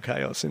 beautiful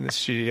chaos in the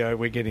studio.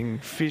 We're getting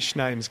fish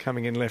names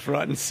coming in left,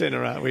 right, and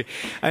centre, aren't we?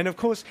 And of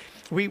course,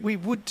 we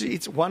would.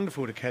 It's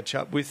wonderful to catch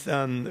up with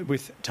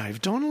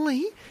Dave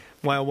Donnelly,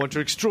 whale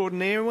watcher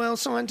extraordinaire, whale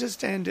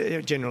scientist, and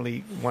a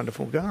generally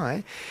wonderful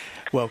guy.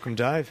 Welcome,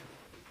 Dave.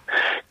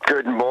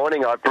 Good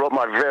morning. I brought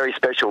my very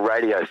special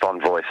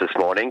Radiothon voice this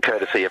morning,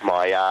 courtesy of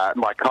my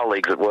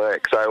colleagues at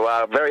work.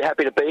 So very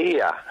happy to be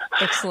here.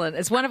 Excellent.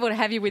 It's wonderful to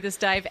have you with us,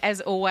 Dave,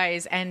 as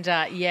always. And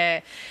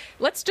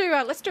let's do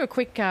a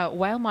quick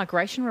whale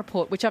migration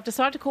report, which I've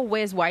decided to call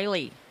 "Where's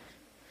Whaley?"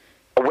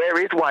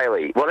 Where is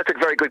Whaley? Well, that's a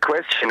very good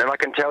question, and I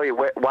can tell you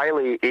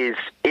Whaley is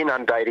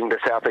inundating the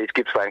southeast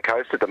Gippsland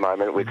coast at the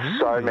moment with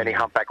so many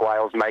humpback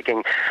whales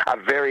making a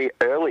very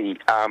early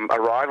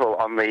arrival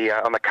on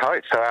the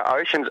coast. So our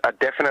oceans are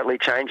definitely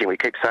changing. We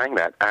keep saying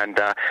that, and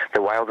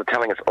the whales are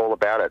telling us all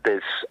about it.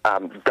 There's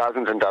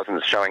dozens and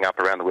dozens showing up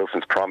around the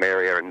Wilson's Prom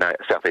area in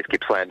southeast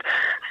Gippsland.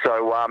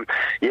 So,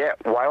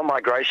 whale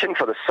migration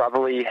for the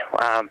southerly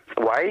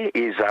way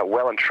is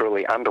well and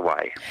truly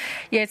underway.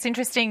 Yeah, it's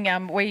interesting.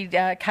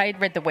 Cade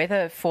read the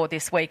weather for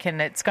this week,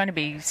 and it's going to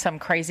be some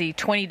crazy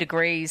 20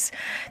 degrees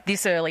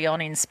this early on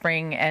in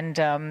spring. And,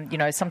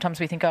 sometimes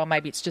we think,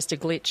 maybe it's just a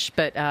glitch.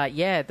 But,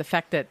 the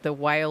fact that the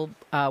whales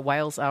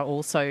are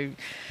also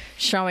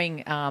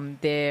showing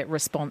their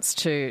response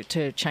to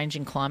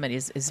changing climate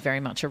is very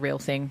much a real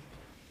thing.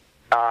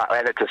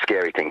 And it's a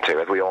scary thing too,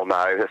 as we all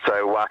know.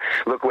 So,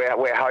 look,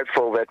 we're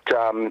hopeful that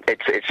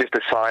it's just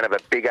a sign of a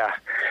bigger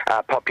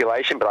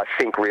population, but I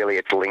think really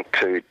it's linked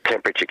to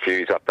temperature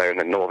cues up there in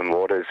the northern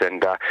waters.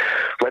 And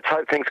let's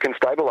hope things can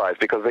stabilise,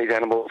 because these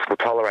animals will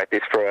tolerate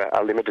this for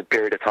a limited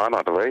period of time,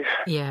 I believe.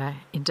 Yeah,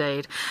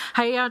 indeed.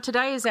 Hey,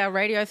 today is our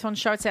Radiothon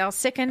show. It's our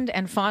second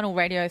and final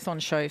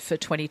Radiothon show for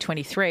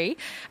 2023.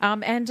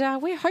 And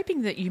we're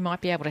hoping that you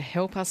might be able to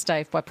help us,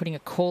 Dave, by putting a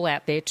call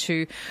out there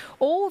to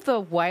all the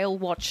whale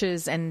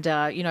watchers and,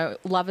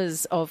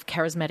 lovers of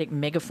charismatic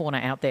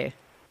megafauna out there.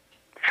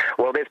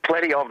 Well, there's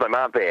plenty of them,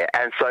 aren't there?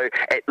 And so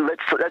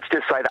let's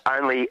just say that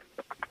only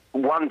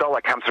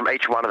 $1 comes from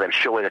each one of them.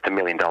 Surely that's $1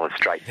 million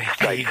straight to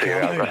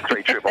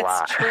 3RRR.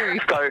 That's true.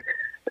 So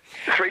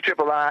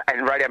 3RRR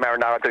and Radio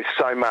Marinara do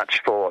so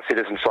much for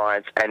citizen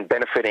science and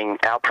benefiting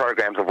our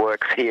programs of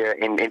works here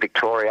in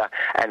Victoria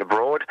and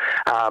abroad.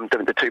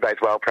 The Two Bays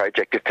Whale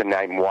Project, just to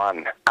name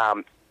one.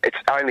 It's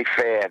only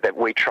fair that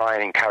we try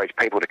and encourage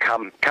people to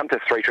come to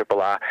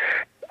 3RRR,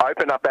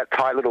 open up that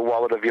tight little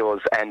wallet of yours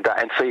and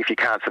see if you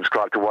can't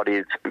subscribe to what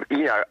is,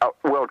 a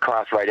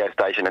world-class radio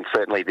station. And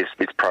certainly this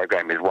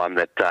program is one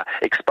that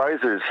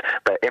exposes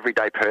the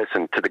everyday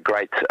person to the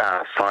great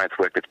science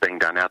work that's being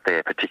done out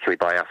there, particularly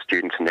by our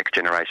students and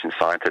next-generation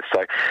scientists.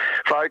 So,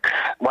 folks,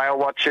 whale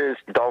watchers,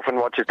 dolphin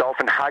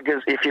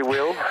huggers, if you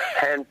will,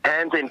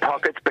 hands in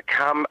pockets,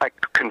 become a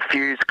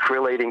confused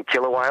krill-eating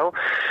killer whale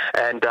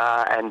and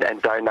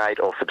donate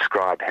or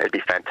subscribe. It'd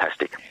be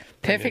fantastic.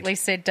 Perfectly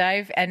said,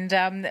 Dave.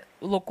 And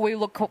we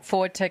look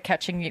forward to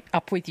catching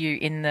up with you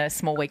in the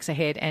small weeks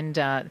ahead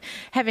and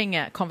having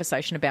a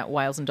conversation about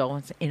whales and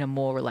dolphins in a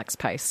more relaxed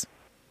pace.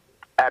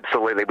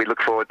 Absolutely, we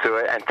look forward to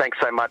it, and thanks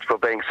so much for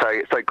being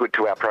so good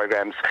to our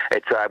programs.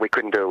 We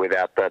couldn't do it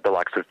without the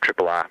likes of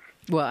 3RRR.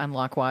 Well, and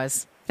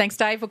likewise. Thanks,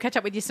 Dave. We'll catch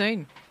up with you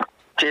soon.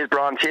 Cheers,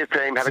 Brian. Cheers,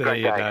 team. Have a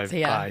great day. Dave.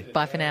 See ya.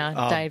 Bye for now.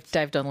 Oh.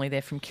 Dave Donnelly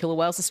there from Killer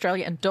Whales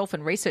Australia and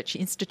Dolphin Research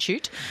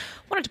Institute.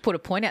 Wanted to put a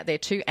point out there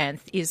too,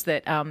 Anth, is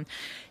that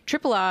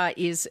 3RRR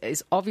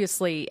is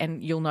obviously,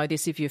 and you'll know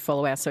this if you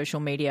follow our social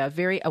media,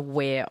 very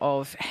aware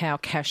of how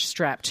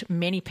cash-strapped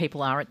many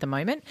people are at the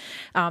moment.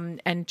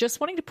 And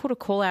just wanting to put a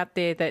call out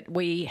there that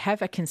we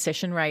have a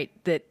concession rate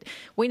that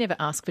we never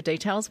ask for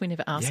details. We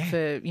never ask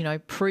for,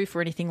 proof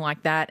or anything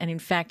like that. And in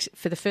fact,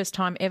 for the first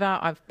time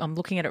ever, I'm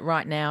looking at it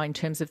right now in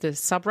terms of the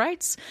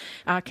sub-rates.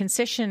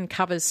 Concession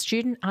covers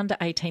student under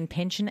 18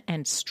 pension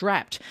and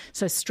strapped.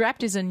 So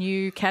strapped is a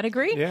new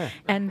category. Yeah.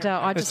 And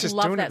I just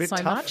love that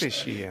so much.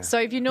 This year. So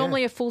if you're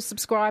normally a full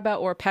subscriber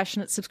or a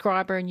passionate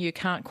subscriber and you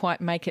can't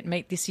quite make it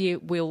meet this year,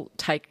 we'll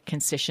take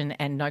concession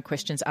and no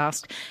questions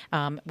asked.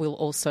 We'll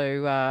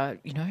also,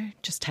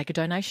 just take a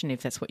donation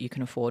if that's what you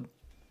can afford.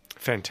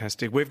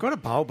 Fantastic. We've got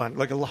a whole bunch,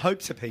 like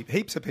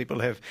heaps of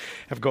people have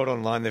got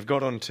online. They've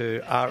got onto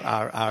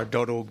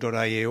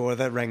rrr.org.au or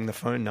they rang the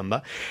phone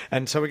number.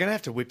 And so we're going to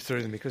have to whip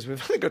through them because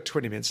we've only got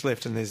 20 minutes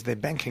left and they're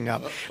banking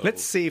up.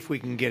 Let's see if we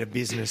can get a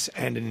business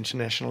and an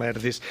international out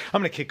of this.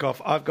 I'm going to kick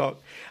off. I've got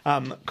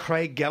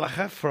Craig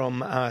Gallagher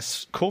from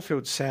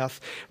Caulfield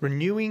South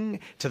renewing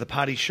to the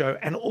party show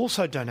and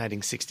also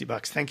donating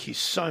 $60. Thank you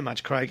so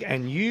much, Craig.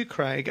 And you,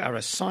 Craig, are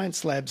a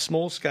science lab,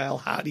 small-scale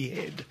hardy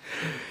head.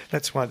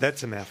 That's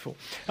a mouthful.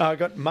 I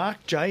got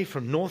Mark J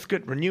from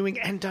Northcote renewing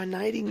and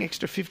donating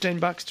extra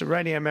 $15 to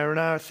Radio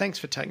Marinara. Thanks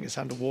for taking us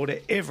underwater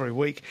every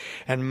week.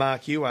 And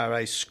Mark, you are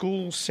a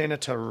school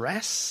Senator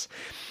Rass.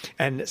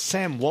 And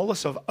Sam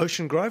Wallace of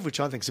Ocean Grove,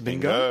 which I think is a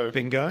bingo.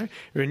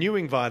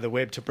 Renewing via the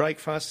web to break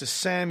faster.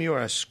 Sam, you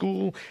are a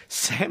school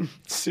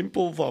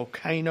Simple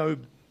Volcano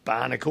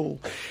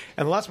Barnacle.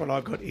 And the last one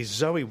I've got is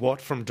Zoe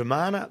Watt from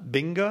Damana.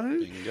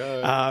 Bingo.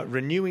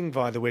 Renewing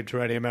via the web to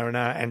Radio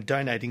Marinara and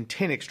donating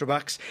 10 extra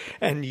bucks.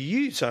 And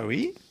you,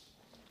 Zoe,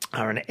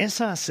 are an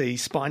SRC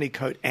spiny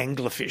coat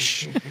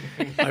anglerfish.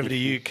 Over to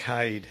you,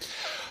 Cade.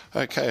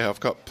 Okay, I've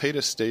got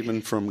Peter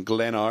Stephen from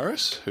Glen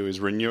Iris, who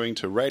is renewing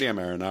to Radio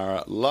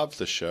Marinara. Love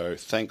the show.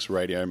 Thanks,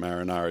 Radio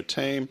Marinara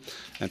team.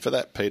 And for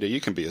that, Peter, you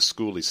can be a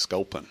schoolie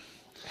sculpin.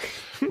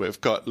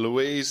 We've got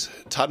Louise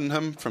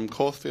Tuddenham from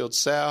Caulfield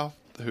South,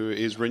 who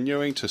is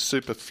renewing to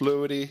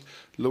Superfluity.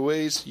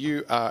 Louise,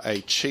 you are a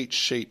cheat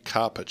sheet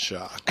carpet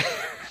shark.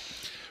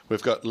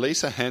 We've got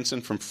Lisa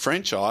Hansen from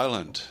French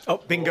Island. Oh,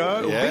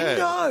 bingo.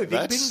 Yeah, bingo.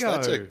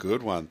 That's a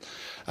good one.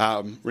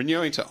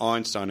 Renewing to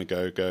Einstein A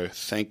Go-Go.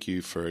 Thank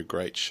you for a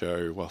great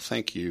show. Well,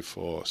 thank you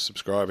for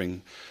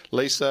subscribing.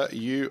 Lisa,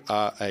 you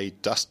are a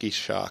dusky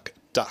shark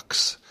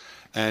ducks.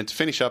 And to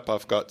finish up,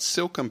 I've got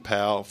Silken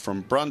Powell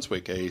from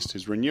Brunswick East,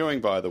 who's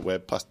renewing via the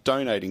web, plus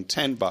donating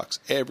 $10.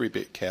 Every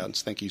bit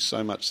counts. Thank you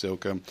so much,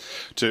 Silken.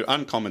 To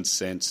Uncommon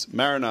Sense,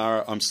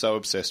 Marinara, I'm so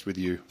obsessed with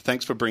you.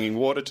 Thanks for bringing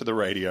water to the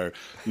radio.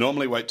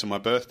 Normally wait till my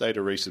birthday to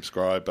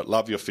resubscribe, but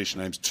love your fish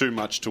names too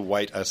much to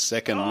wait a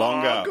second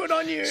longer. Good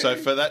on you. So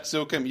for that,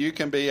 Silken, you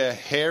can be a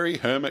hairy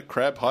hermit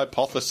crab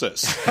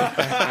hypothesis.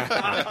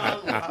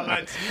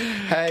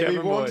 Hey, we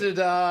wanted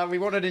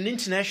an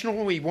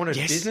international. We wanted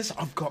business.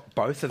 I've got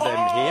both of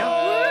them here.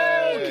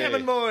 Woo,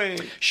 Kevin boy.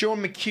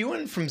 Sean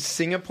McEwen from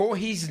Singapore.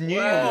 He's new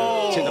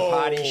to the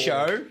party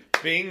show.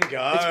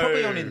 Bingo. It's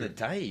probably on in the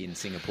day in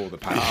Singapore, the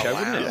party show,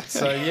 wouldn't it?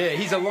 So, yeah,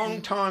 he's a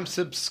long-time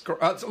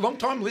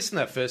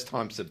listener,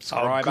 first-time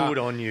subscriber. Oh, good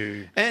on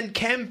you. And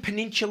Cam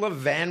Peninsula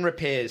Van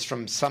Repairs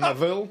from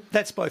Somerville.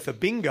 That's both a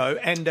bingo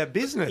and a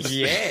business.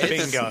 Yes.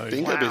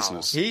 Bingo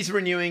business. He's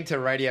renewing to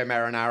Radio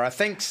Marinara.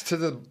 Thanks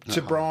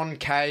to Bron,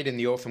 Cade and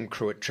the awesome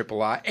crew at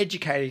Triple R,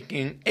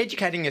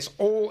 educating us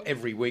all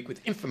every week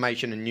with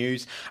information and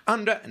news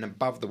under and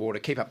above the water.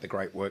 Keep up the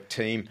great work,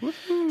 team.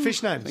 Woo-hoo.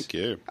 Fish names. Thank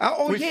you.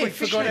 We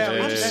forgot our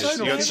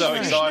You got so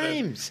excited.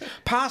 Names.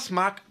 Past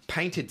Mark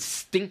painted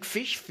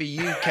stinkfish for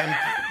you, Cam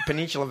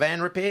Peninsula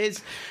Van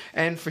Repairs.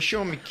 And for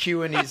Sean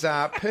McEwen is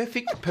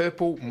perfect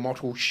purple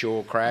mottled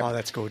shore crab. Oh,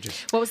 that's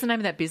gorgeous. What was the name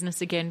of that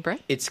business again,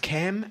 Brett? It's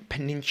Cam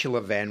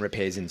Peninsula Van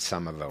Repairs in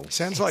Somerville.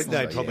 Sounds like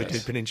they probably do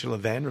Peninsula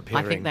Van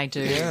Repairing. I think they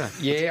do.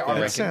 Yeah, I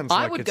reckon.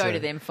 I would go to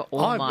them for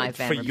all my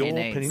van repair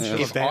needs. Peninsula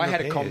If Van I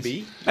had a repairs.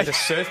 combi with a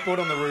surfboard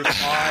on the roof,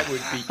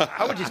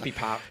 I would just be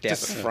parked out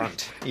the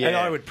front. Yeah. And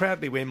I would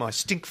proudly wear my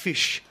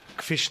stinkfish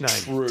fish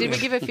name. Did we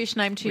give a fish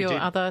name to your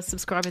other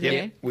subscriber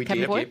there? We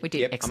Cabin did. Boy? We did.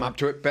 Yep, I'm Excellent. up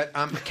to it. But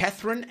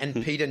Catherine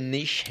and Peter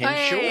Nish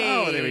Henshaw.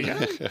 Hey. There we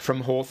go. From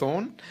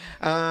Hawthorne.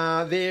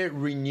 They're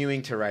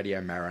renewing to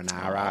Radio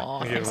Marinara.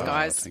 Oh, thanks,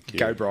 guys. Thank you.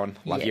 Go, Bron.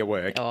 Love your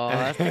work.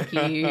 Oh, thank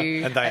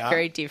you. And they are?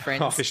 Very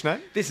different. Fish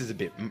name? This is a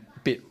bit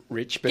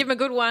rich, but Give him a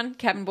good one,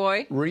 Cabin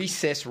Boy.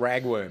 Recess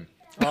Ragworm.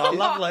 Oh,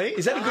 lovely.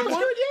 Is that a good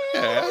one?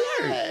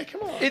 Yeah,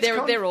 come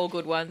on. They're all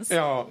good ones.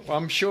 Oh,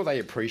 I'm sure they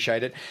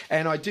appreciate it.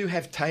 And I do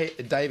have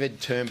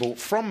David Turnbull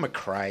from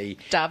Macrae.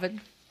 David,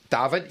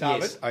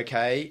 yes,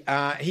 okay.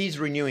 He's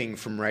renewing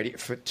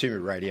to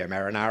Radio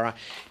Marinara.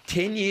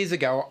 10 years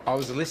ago, I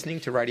was listening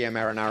to Radio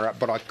Marinara,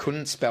 but I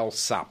couldn't spell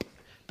sup.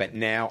 But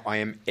now I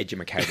am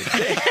educated.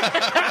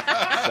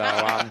 So,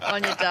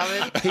 on your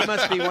David. he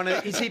must be one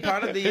of... Is he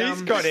part of the...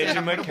 He's got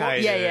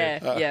educated.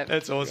 Yeah.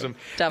 That's awesome.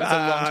 David's a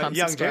long-time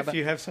Young subscriber. Jeff,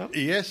 you have some?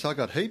 Yes, I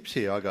got heaps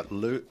here. I got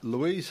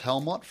Louise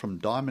Helmott from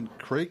Diamond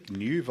Creek,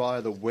 new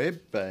via the web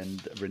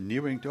and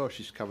renewing. Oh,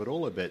 she's covered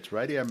all her bets.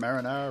 Radio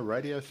Marinara,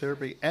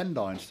 Radiotherapy, and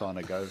Einstein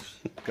A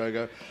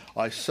Go-Go.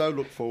 I so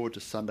look forward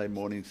to Sunday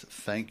mornings.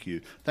 Thank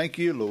you. Thank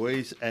you,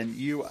 Louise. And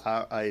you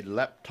are a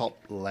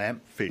laptop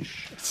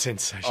lampfish.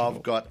 Sensational.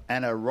 I've got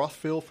Anna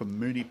Rothfield from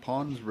Mooney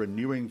Ponds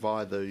renewing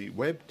via the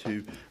web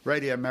to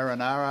Radio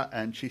Marinara,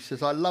 and she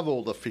says, I love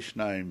all the fish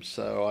names,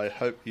 so I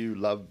hope you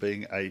love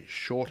being a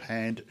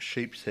shorthand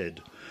sheep's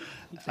head.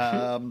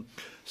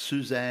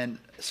 Susan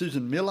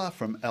Miller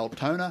from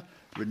Altona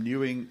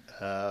renewing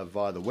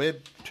via the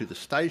web to the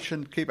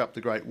station. Keep up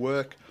the great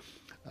work.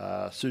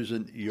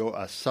 Susan, you're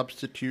a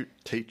substitute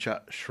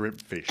teacher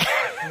shrimpfish.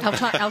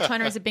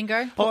 Altona is a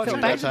bingo. Oh, Phil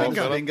it's Bay.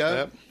 bingo.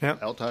 Bingo.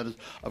 Yep. Altonas.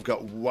 I've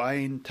got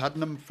Wayne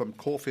Tuddenham from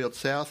Caulfield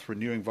South,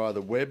 renewing via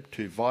the web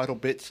to Vital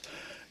Bits.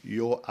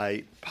 You're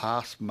a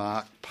pass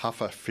mark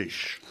puffer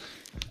fish.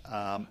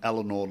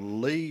 Eleanor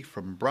Lee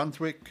from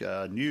Brunswick,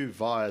 new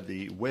via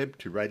the web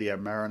to Radio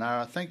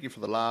Marinara. Thank you for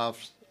the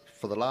laughs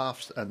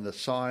and the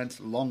science.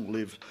 Long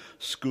live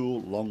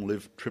school, long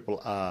live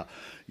Triple R.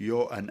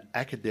 You're an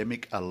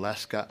academic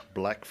Alaska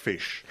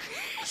blackfish.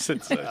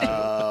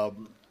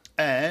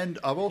 And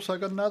I've also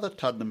got another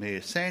Tuddenham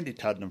here, Sandy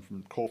Tuddenham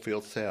from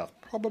Caulfield South,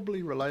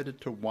 probably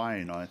related to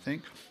Wayne, I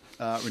think.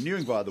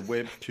 Renewing via the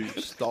web to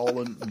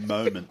Stolen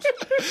Moments.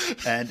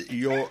 And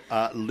your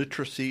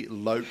literacy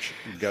loach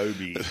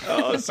goby.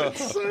 Oh,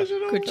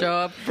 sensational. Good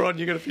job. Bron,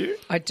 you got a few?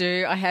 I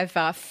do. I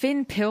have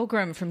Finn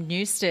Pilgrim from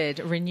Newstead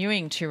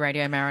renewing to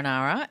Radio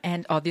Marinara.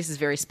 And, this is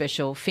very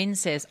special. Finn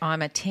says,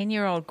 I'm a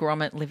 10-year-old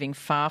grommet living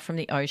far from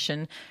the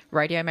ocean.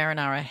 Radio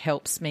Marinara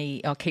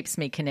keeps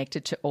me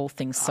connected to all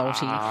things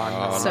salty.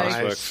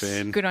 Nice work,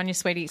 Finn. Good on you,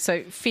 sweetie.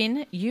 So,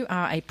 Finn, you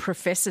are a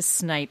Professor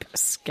Snape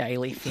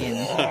scaly Finn.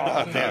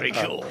 Oh, very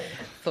cool.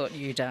 Thought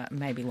you'd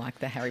maybe like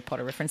the Harry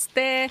Potter reference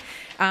there.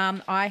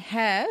 I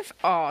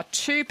have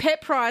 2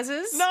 pet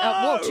prizes.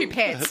 No! 2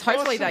 pets. That's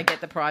Hopefully awesome. they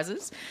get the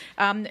prizes.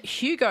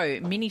 Hugo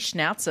Mini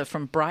Schnauzer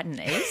from Brighton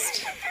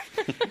East.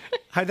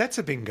 Hey, that's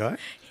a bingo.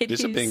 It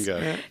It's a bingo.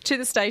 Yeah. To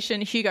the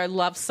station, Hugo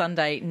loves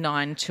Sunday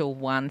 9 till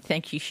 1.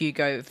 Thank you,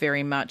 Hugo,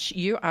 very much.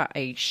 You are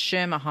a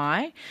Sherma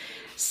High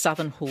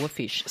Southern hula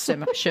fish.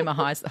 Sherma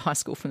High is the high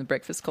school from the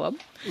Breakfast Club.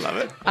 Love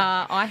it.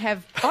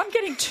 I'm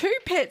getting 2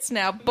 pets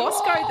now.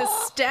 Bosco the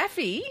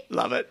Staffy.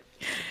 Love it.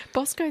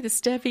 Bosco the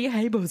Staffy.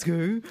 Hey,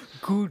 Bosco.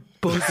 Good,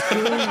 Bosco.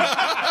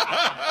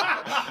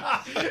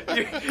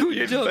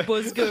 Good job,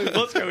 Bosco.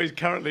 Bosco is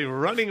currently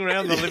running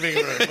around the living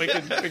room. We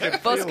can feel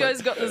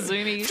Bosco's it. got the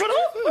zoomies.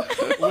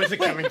 Where's it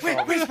coming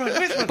from?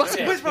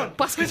 Where's one?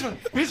 Bosco.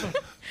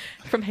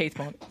 From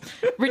Heathmont.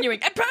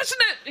 Renewing. And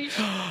passionate!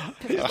 Wow.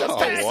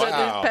 Passionate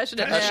now.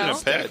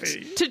 Passionate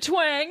pets. To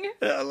twang.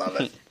 I love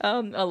it.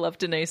 I love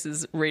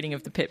Denise's reading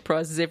of the pet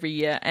prizes every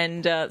year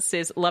and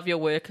says, love your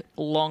work,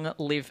 long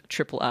live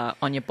Triple R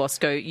on your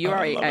Bosco. You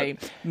are a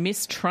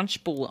Miss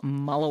Trunchbull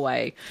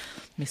Mulloway.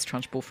 Miss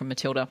Trunchbull from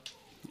Matilda.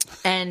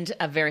 And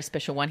a very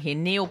special one here,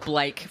 Neil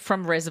Blake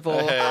from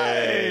Reservoir.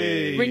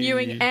 Hey.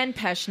 Renewing and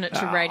passionate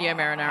to Radio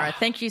Marinara.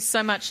 Thank you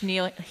so much,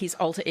 Neil. His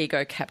alter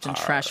ego, Captain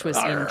Trash, was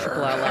in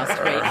Triple R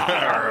last week.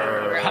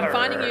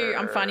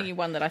 I'm finding you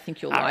one that I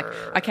think you'll like.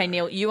 Okay,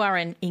 Neil, you are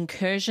an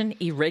incursion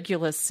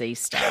irregular sea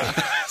star.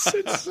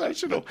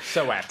 Sensational.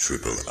 So apt.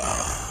 Triple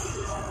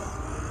R.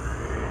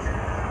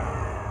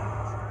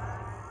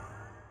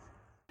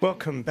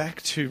 Welcome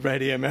back to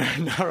Radio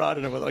Marinara. I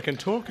don't know whether I can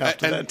talk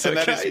after that. And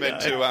that is Okay,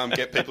 meant to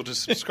get people to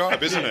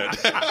subscribe, isn't it?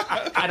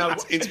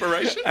 It's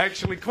inspiration.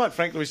 Actually, quite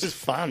frankly, it was just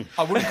fun.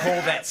 I wouldn't call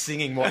that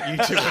singing what you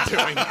two are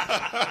doing.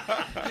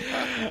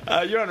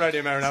 You're on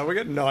Radio Marinara. We've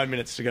got 9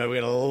 minutes to go. We've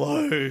got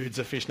loads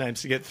of fish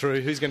names to get through.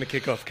 Who's going to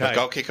kick off, Kate?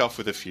 I'll kick off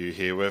with a few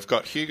here. We've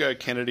got Hugo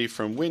Kennedy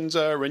from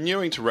Windsor,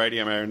 renewing to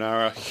Radio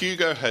Marinara.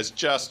 Hugo has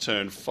just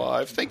turned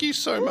 5. Thank you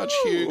so much,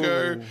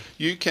 Hugo.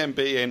 You can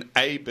be an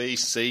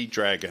ABC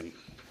dragon.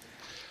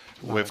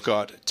 We've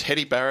got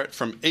Teddy Barrett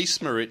from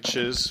East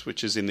Mauritius,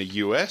 which is in the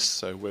US,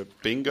 so we're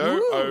bingo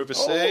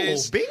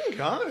overseas. Oh,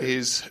 bingo.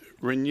 He's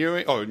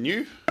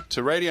new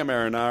to Radio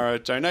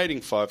Marinara, donating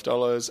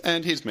 $5,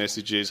 and his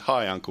message is,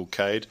 hi, Uncle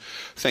Cade.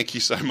 Thank you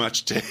so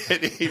much,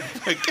 Teddy,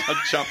 for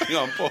jumping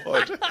on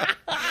board.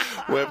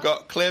 We've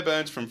got Claire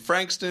Burns from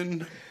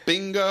Frankston,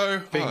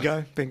 bingo.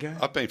 Bingo.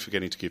 I've been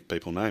forgetting to give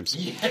people names.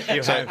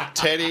 You So, have.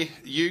 Teddy,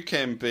 you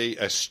can be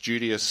a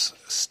studious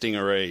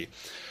stingeree.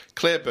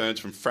 Claire Burns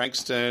from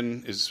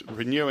Frankston is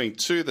renewing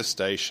to the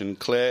station.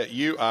 Claire,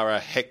 you are a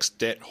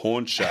Hexdet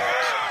horn shark.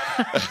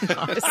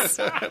 Nice.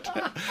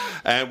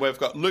 And we've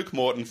got Luke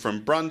Morton from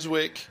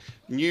Brunswick,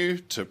 new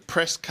to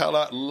Press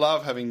Colour.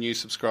 Love having new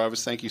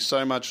subscribers. Thank you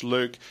so much,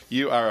 Luke.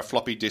 You are a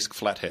floppy disk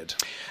flathead.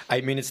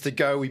 8 minutes to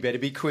go. We better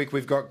be quick.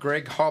 We've got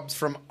Greg Hobbs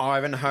from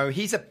Ivanhoe.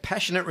 He's a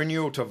passionate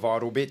renewal to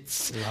Vital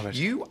Bits. Love it.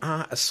 You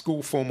are a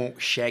school formal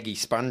shaggy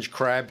sponge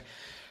crab.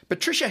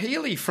 Patricia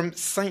Healy from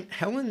St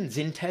Helens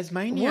in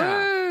Tasmania.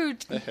 Woo!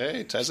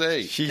 Hey,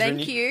 Tassie. She's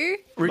Thank you.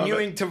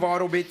 renewing to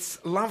Vital Bits.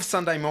 Love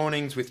Sunday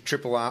mornings with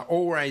Triple R.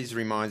 Always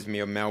reminds me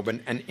of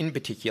Melbourne, and in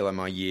particular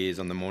my years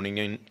on the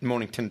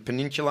Mornington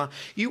Peninsula.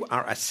 You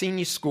are a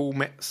senior school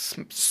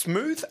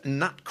smooth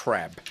nut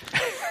crab.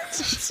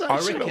 I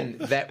reckon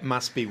that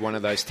must be one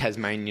of those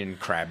Tasmanian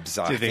crabs,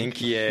 I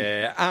think.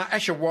 Yeah.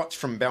 Asher Watts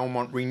from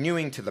Belmont,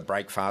 renewing to the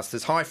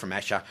Breakfasters. Hi from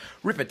Asher.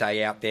 Rip a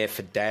day out there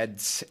for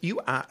dads. You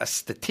are a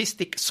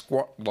statistic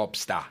squat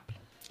lobster.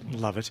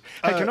 Love it.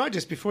 Hey, can I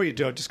just, before you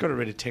do, I've just got to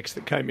read a text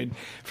that came in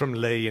from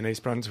Lee in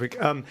East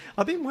Brunswick.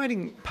 I've been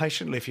waiting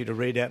patiently for you to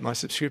read out my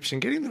subscription,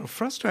 getting a little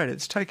frustrated.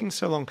 It's taking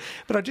so long.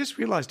 But I just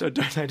realised I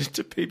donated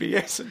to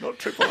PBS and not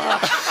Triple R.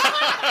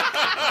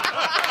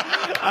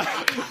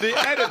 The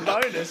added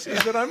bonus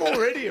is that I'm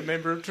already a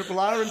member of Triple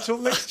R until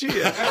next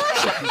year.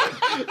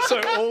 So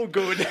all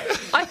good.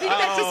 I think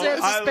that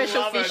deserves a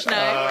special fish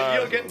name.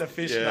 You're getting a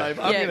fish name.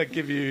 I'm going to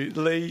give you,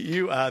 Lee,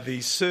 you are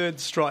the third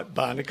striped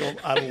barnacle.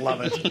 I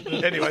love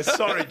it. Anyway,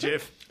 sorry,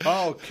 Jeff.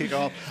 I'll kick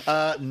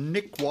off.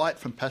 Nick White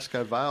from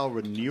Pascoe Vale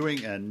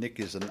renewing, and Nick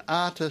is an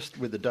artist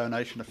with a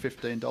donation of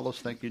 $15.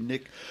 Thank you,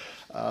 Nick.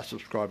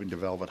 Subscribing to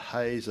Velvet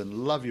Haze, and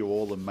love you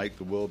all and make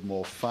the world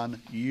more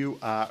fun. You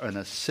are an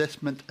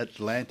Assessment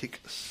Atlantic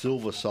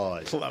silver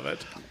size. Love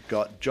it.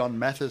 Got John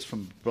Mathers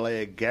from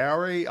Blair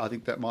Gowrie. I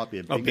think that might be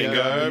a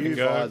bingo.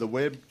 Via the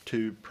web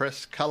to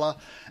Press Colour,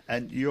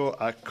 and you're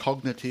a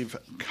cognitive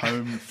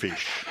comb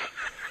fish.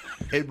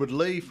 Edward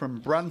Lee from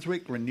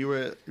Brunswick,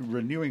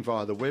 renewing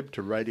via the web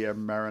to Radio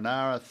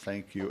Marinara.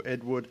 Thank you,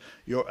 Edward.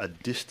 You're a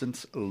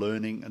distance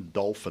learning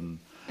dolphin.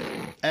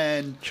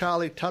 And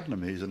Charlie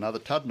Tuddenham, who's another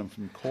Tuddenham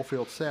from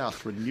Caulfield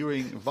South,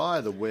 renewing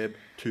via the web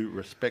to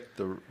Respect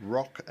the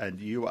Rock, and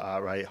you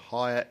are a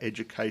higher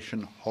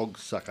education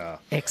hogsucker.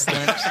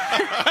 Excellent.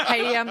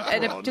 Hey,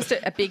 just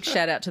a big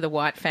shout out to the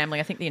White family.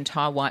 I think the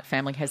entire White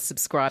family has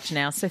subscribed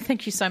now, so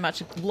thank you so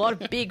much. A lot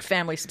of big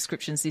family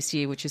subscriptions this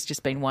year, which has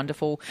just been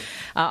wonderful.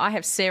 I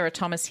have Sarah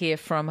Thomas here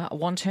from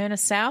Wanturna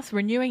South,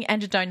 renewing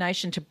and a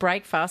donation to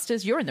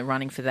Breakfasters. You're in the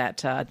running for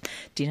that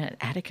dinner at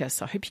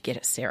Atticus. I hope you get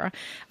it, Sarah.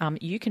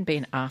 You can be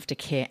an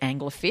aftercare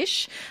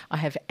anglerfish. I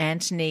have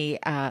Anthony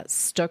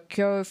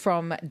Stocchio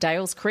from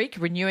Dales Creek,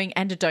 renewing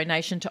and a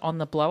donation to On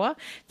the Blower.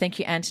 Thank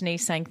you, Anthony,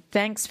 saying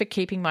thanks for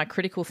keeping my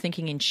critical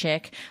thinking in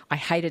check. I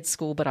hated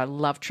school, but I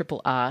love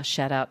Triple R.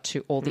 Shout out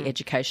to all the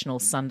educational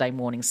Sunday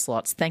morning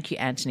slots. Thank you,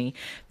 Anthony,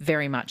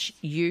 very much.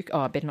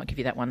 I better not give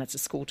you that one. That's a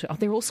school term. Oh,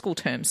 they're all school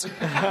terms. Okay,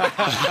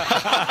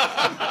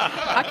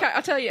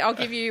 I'll tell you. I'll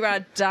give you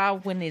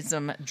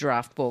Darwinism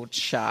draft board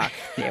shark.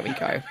 There we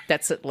go.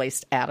 That's at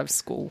least out of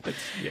school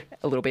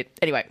a little bit.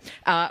 Anyway,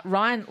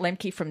 Ryan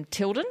Lemke from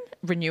Tilden,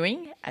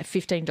 renewing at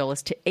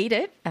 $15 to eat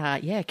it.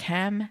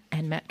 Cam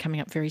and Matt coming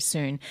up very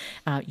soon.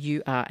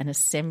 You are an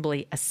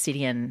Assembly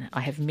Ascidian.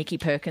 I have Mickey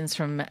Perkins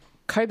from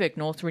Coburg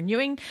North,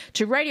 renewing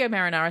to Radio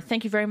Marinara.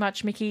 Thank you very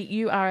much, Mickey.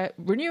 You are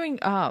renewing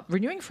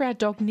for our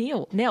dog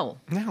Nell,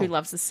 who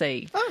loves the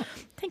sea. Oh.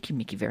 Thank you,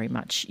 Mickey, very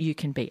much. You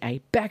can be a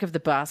back of the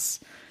bus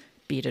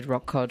bearded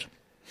rock cod.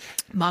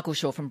 Michael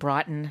Shaw from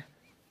Brighton,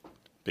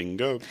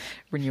 bingo.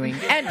 Renewing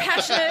and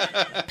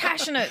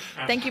passionate.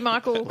 Thank you,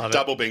 Michael.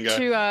 Double bingo.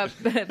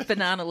 To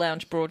Banana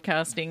Lounge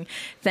Broadcasting.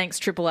 Thanks,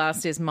 Triple R,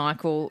 says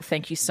Michael.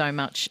 Thank you so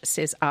much,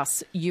 says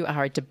us. You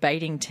are a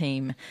debating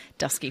team,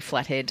 Dusky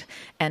Flathead.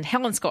 And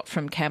Helen Scott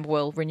from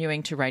Camberwell,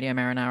 renewing to Radio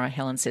Marinara.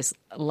 Helen says,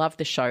 love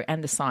the show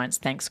and the science.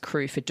 Thanks,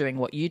 crew, for doing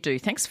what you do.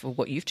 Thanks for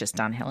what you've just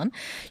done, Helen.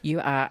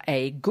 You are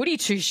a goody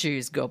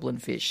two-shoes goblin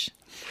fish.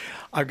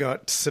 I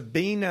got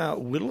Sabina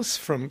Willis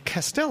from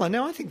Castella.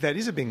 Now, I think that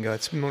is a bingo.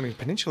 It's Morning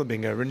Peninsula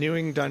bingo.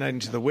 Renewing, donating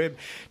to the web,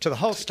 to the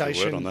whole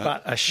station.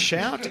 But a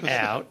shout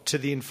out to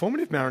the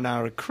informative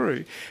Marinara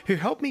crew who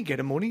helped me get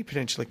a Morning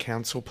Peninsula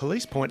Council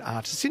Police Point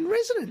Artist in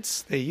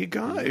Residence. There you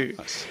go.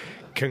 Nice.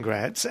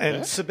 Congrats.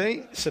 And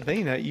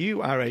Sabina,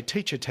 you are a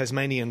teacher,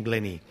 Tasmanian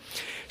Blenny.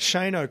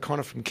 Shane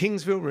O'Connor from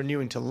Kingsville,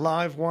 renewing to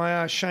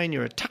Livewire. Shane,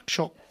 you're a tuck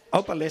shop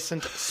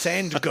opalescent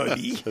sand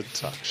goby.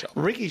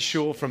 Ricky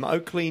Shaw from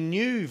Oakley,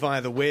 new via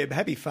the web.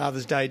 Happy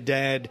Father's Day,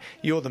 Dad.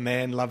 You're the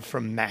man. Love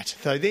from Matt.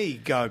 So there you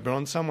go,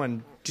 Bron.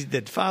 Someone did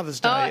that Father's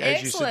Day,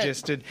 as you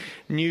suggested.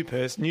 New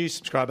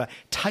subscriber.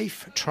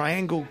 TAFE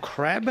Triangle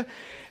Crab.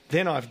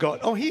 Then I've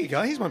got, here you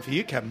go. Here's one for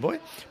you, Cabin Boy.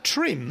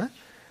 Trim,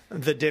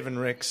 the Devon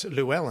Rex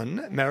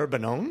Llewellyn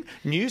Maribyrnong.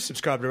 New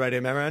subscriber to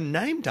Radio Marinara,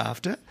 named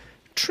after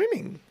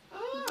trimming.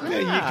 There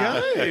you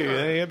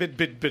go. A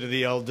bit of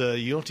the old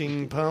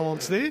yachting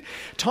parlance there.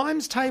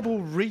 Times Table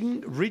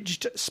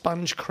Ridged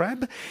Sponge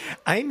Crab.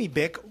 Amy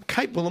Beck,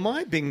 Cape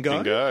Willamai,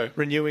 bingo.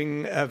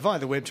 Renewing via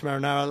the web to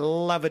Marinara.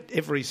 Love it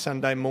every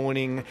Sunday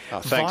morning.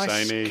 Thanks,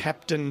 Vice Amy.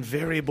 Captain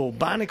Variable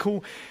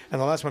Barnacle.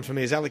 And the last one for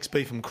me is Alex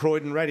B from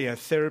Croydon.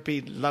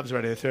 Radiotherapy, loves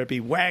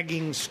radiotherapy.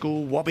 Wagging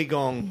School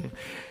Wobbegong.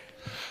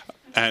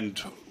 And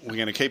we're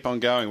going to keep on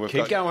going. We've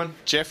got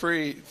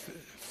Jeffrey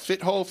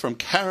Fithall from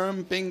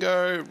Carrum,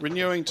 bingo,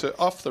 renewing to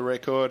Off the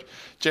Record.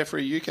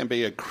 Jeffrey, you can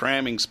be a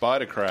cramming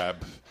spider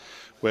crab.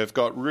 We've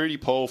got Rudy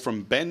Paul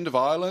from Bend of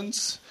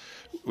Islands,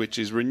 who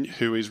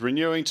is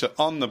renewing to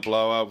On the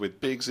Blower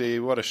with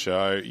Bigsy. What a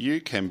show. You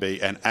can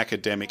be an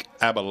academic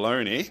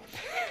abalone.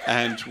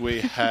 And we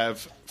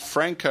have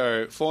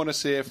Franco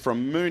Fornacier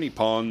from Mooney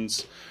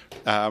Ponds,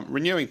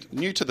 renewing,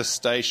 new to the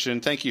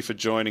station. Thank you for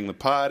joining the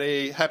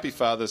party. Happy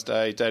Father's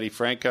Day, Daddy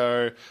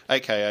Franco,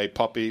 a.k.a.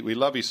 Poppy. We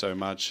love you so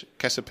much.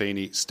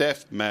 Casapini,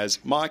 Steph, Maz,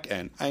 Mike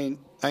and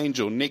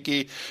Angel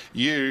Nikki,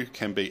 you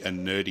can be a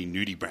nerdy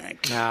nudie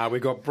brank.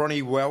 We've got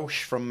Bronnie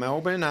Welsh from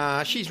Melbourne.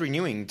 She's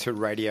renewing to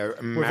Radio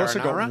Marinara. We've also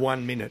got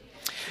 1 minute.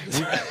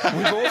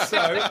 We've also,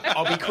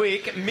 I'll be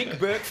quick, Mick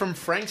Burke from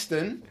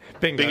Frankston.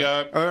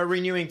 Bingo.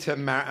 Renewing to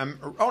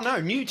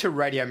new to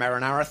Radio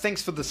Marinara.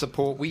 Thanks for the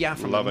support. We are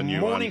from the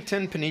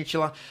Mornington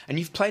Peninsula, and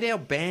you've played our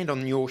band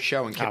on your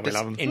show and kept us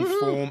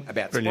informed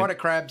about spider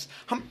crabs,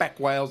 humpback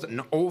whales,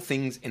 and all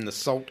things in the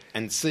salt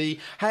and sea.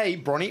 Hey,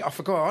 Bronnie, I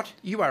forgot,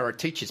 you are a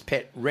teacher's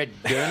pet, Red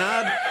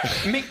Bernard.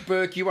 Mick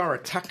Burke, you are a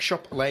tuck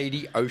shop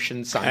lady,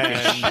 Ocean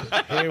Sunfish.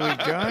 And here we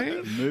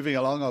go. Moving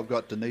along, I've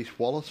got Denise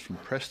Wallace from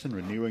Preston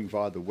renewing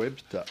via the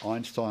webs to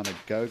Einstein and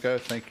GoGo.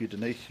 Thank you,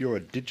 Denise. You're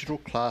a digital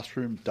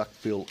classroom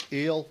duckbill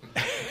eel.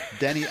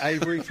 Danny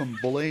Avery from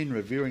Bulleen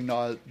reviewing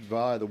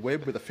via the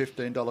web with a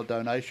 $15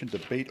 donation to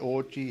Beat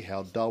Orgy.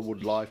 How dull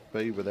would life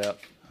be without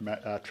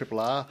Triple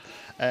R?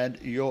 And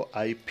you're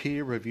a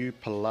peer review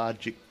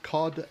pelagic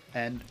cod.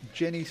 And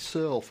Jenny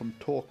Searle from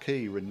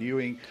Torquay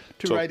renewing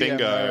to Radio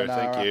Bingo. Marinara.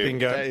 Thank you.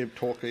 Bingo.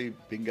 Torquay,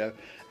 bingo.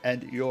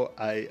 And you're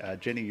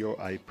Jenny, you're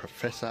a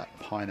Professor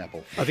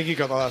Pineapple. I think you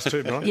got the last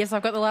two, Brian. Yes,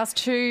 I've got the last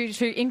two.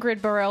 To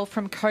Ingrid Burrell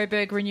from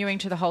Coburg, renewing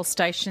to the whole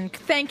station.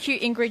 Thank you,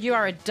 Ingrid. You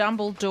are a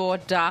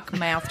Dumbledore,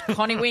 dark-mouthed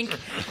Ponnywink.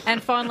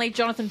 And finally,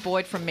 Jonathan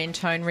Boyd from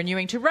Mentone,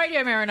 renewing to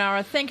Radio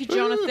Marinara. Thank you,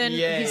 Jonathan.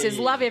 He says,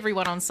 love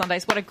everyone on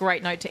Sundays. What a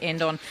great note to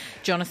end on.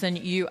 Jonathan,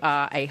 you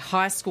are a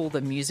high school, the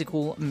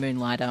musical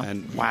moonlighter.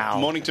 And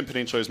Mornington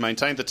Peninsula has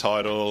maintained the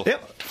title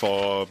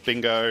for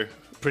Bingo.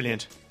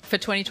 Brilliant. For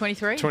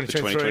 2023?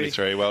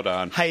 2023, well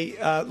done. Hey,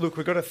 look,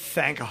 we've got to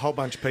thank a whole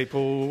bunch of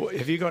people.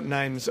 Have you got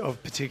names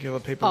of particular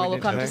people?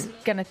 I'm just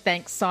going to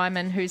thank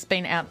Simon, who's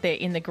been out there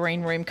in the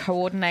green room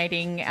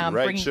coordinating,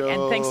 Rachel.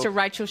 and thanks to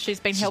Rachel,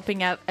 she's been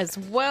helping out as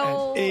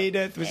well. And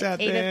Edith was out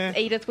there.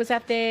 Edith was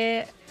out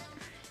there.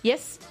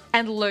 Yes.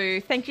 And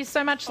Lou. Thank you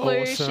so much,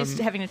 Lou. Awesome. She's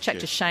having a chat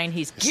to Shane.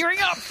 He's gearing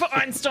up for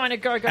Einstein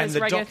at Go-Go's And the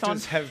Radiothon.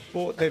 doctors have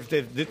bought,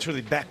 they've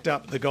literally backed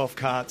up the golf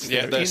carts.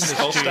 Yeah, they're in the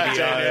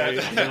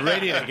studio. They're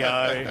ready to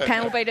go.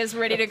 Panel beaters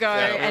ready to go.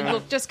 And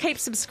look, just keep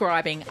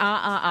subscribing,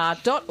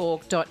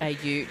 rrr.org.au,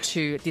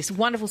 to this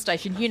wonderful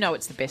station. You know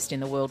it's the best in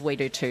the world. We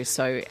do too.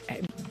 So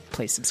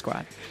please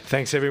subscribe.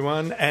 Thanks,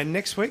 everyone. And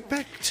next week,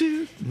 back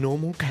to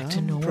normal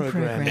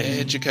programming.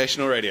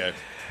 Educational radio.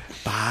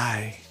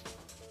 Bye.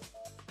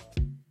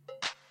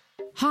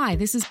 Hi,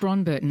 this is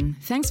Bron Burton.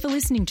 Thanks for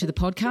listening to the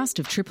podcast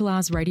of Triple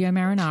R's Radio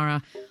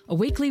Marinara, a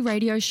weekly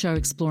radio show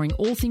exploring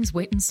all things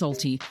wet and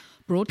salty,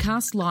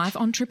 broadcast live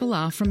on Triple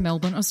R from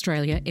Melbourne,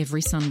 Australia,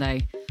 every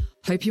Sunday.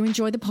 Hope you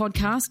enjoy the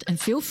podcast and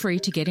feel free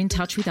to get in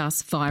touch with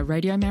us via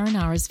Radio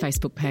Marinara's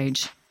Facebook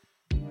page.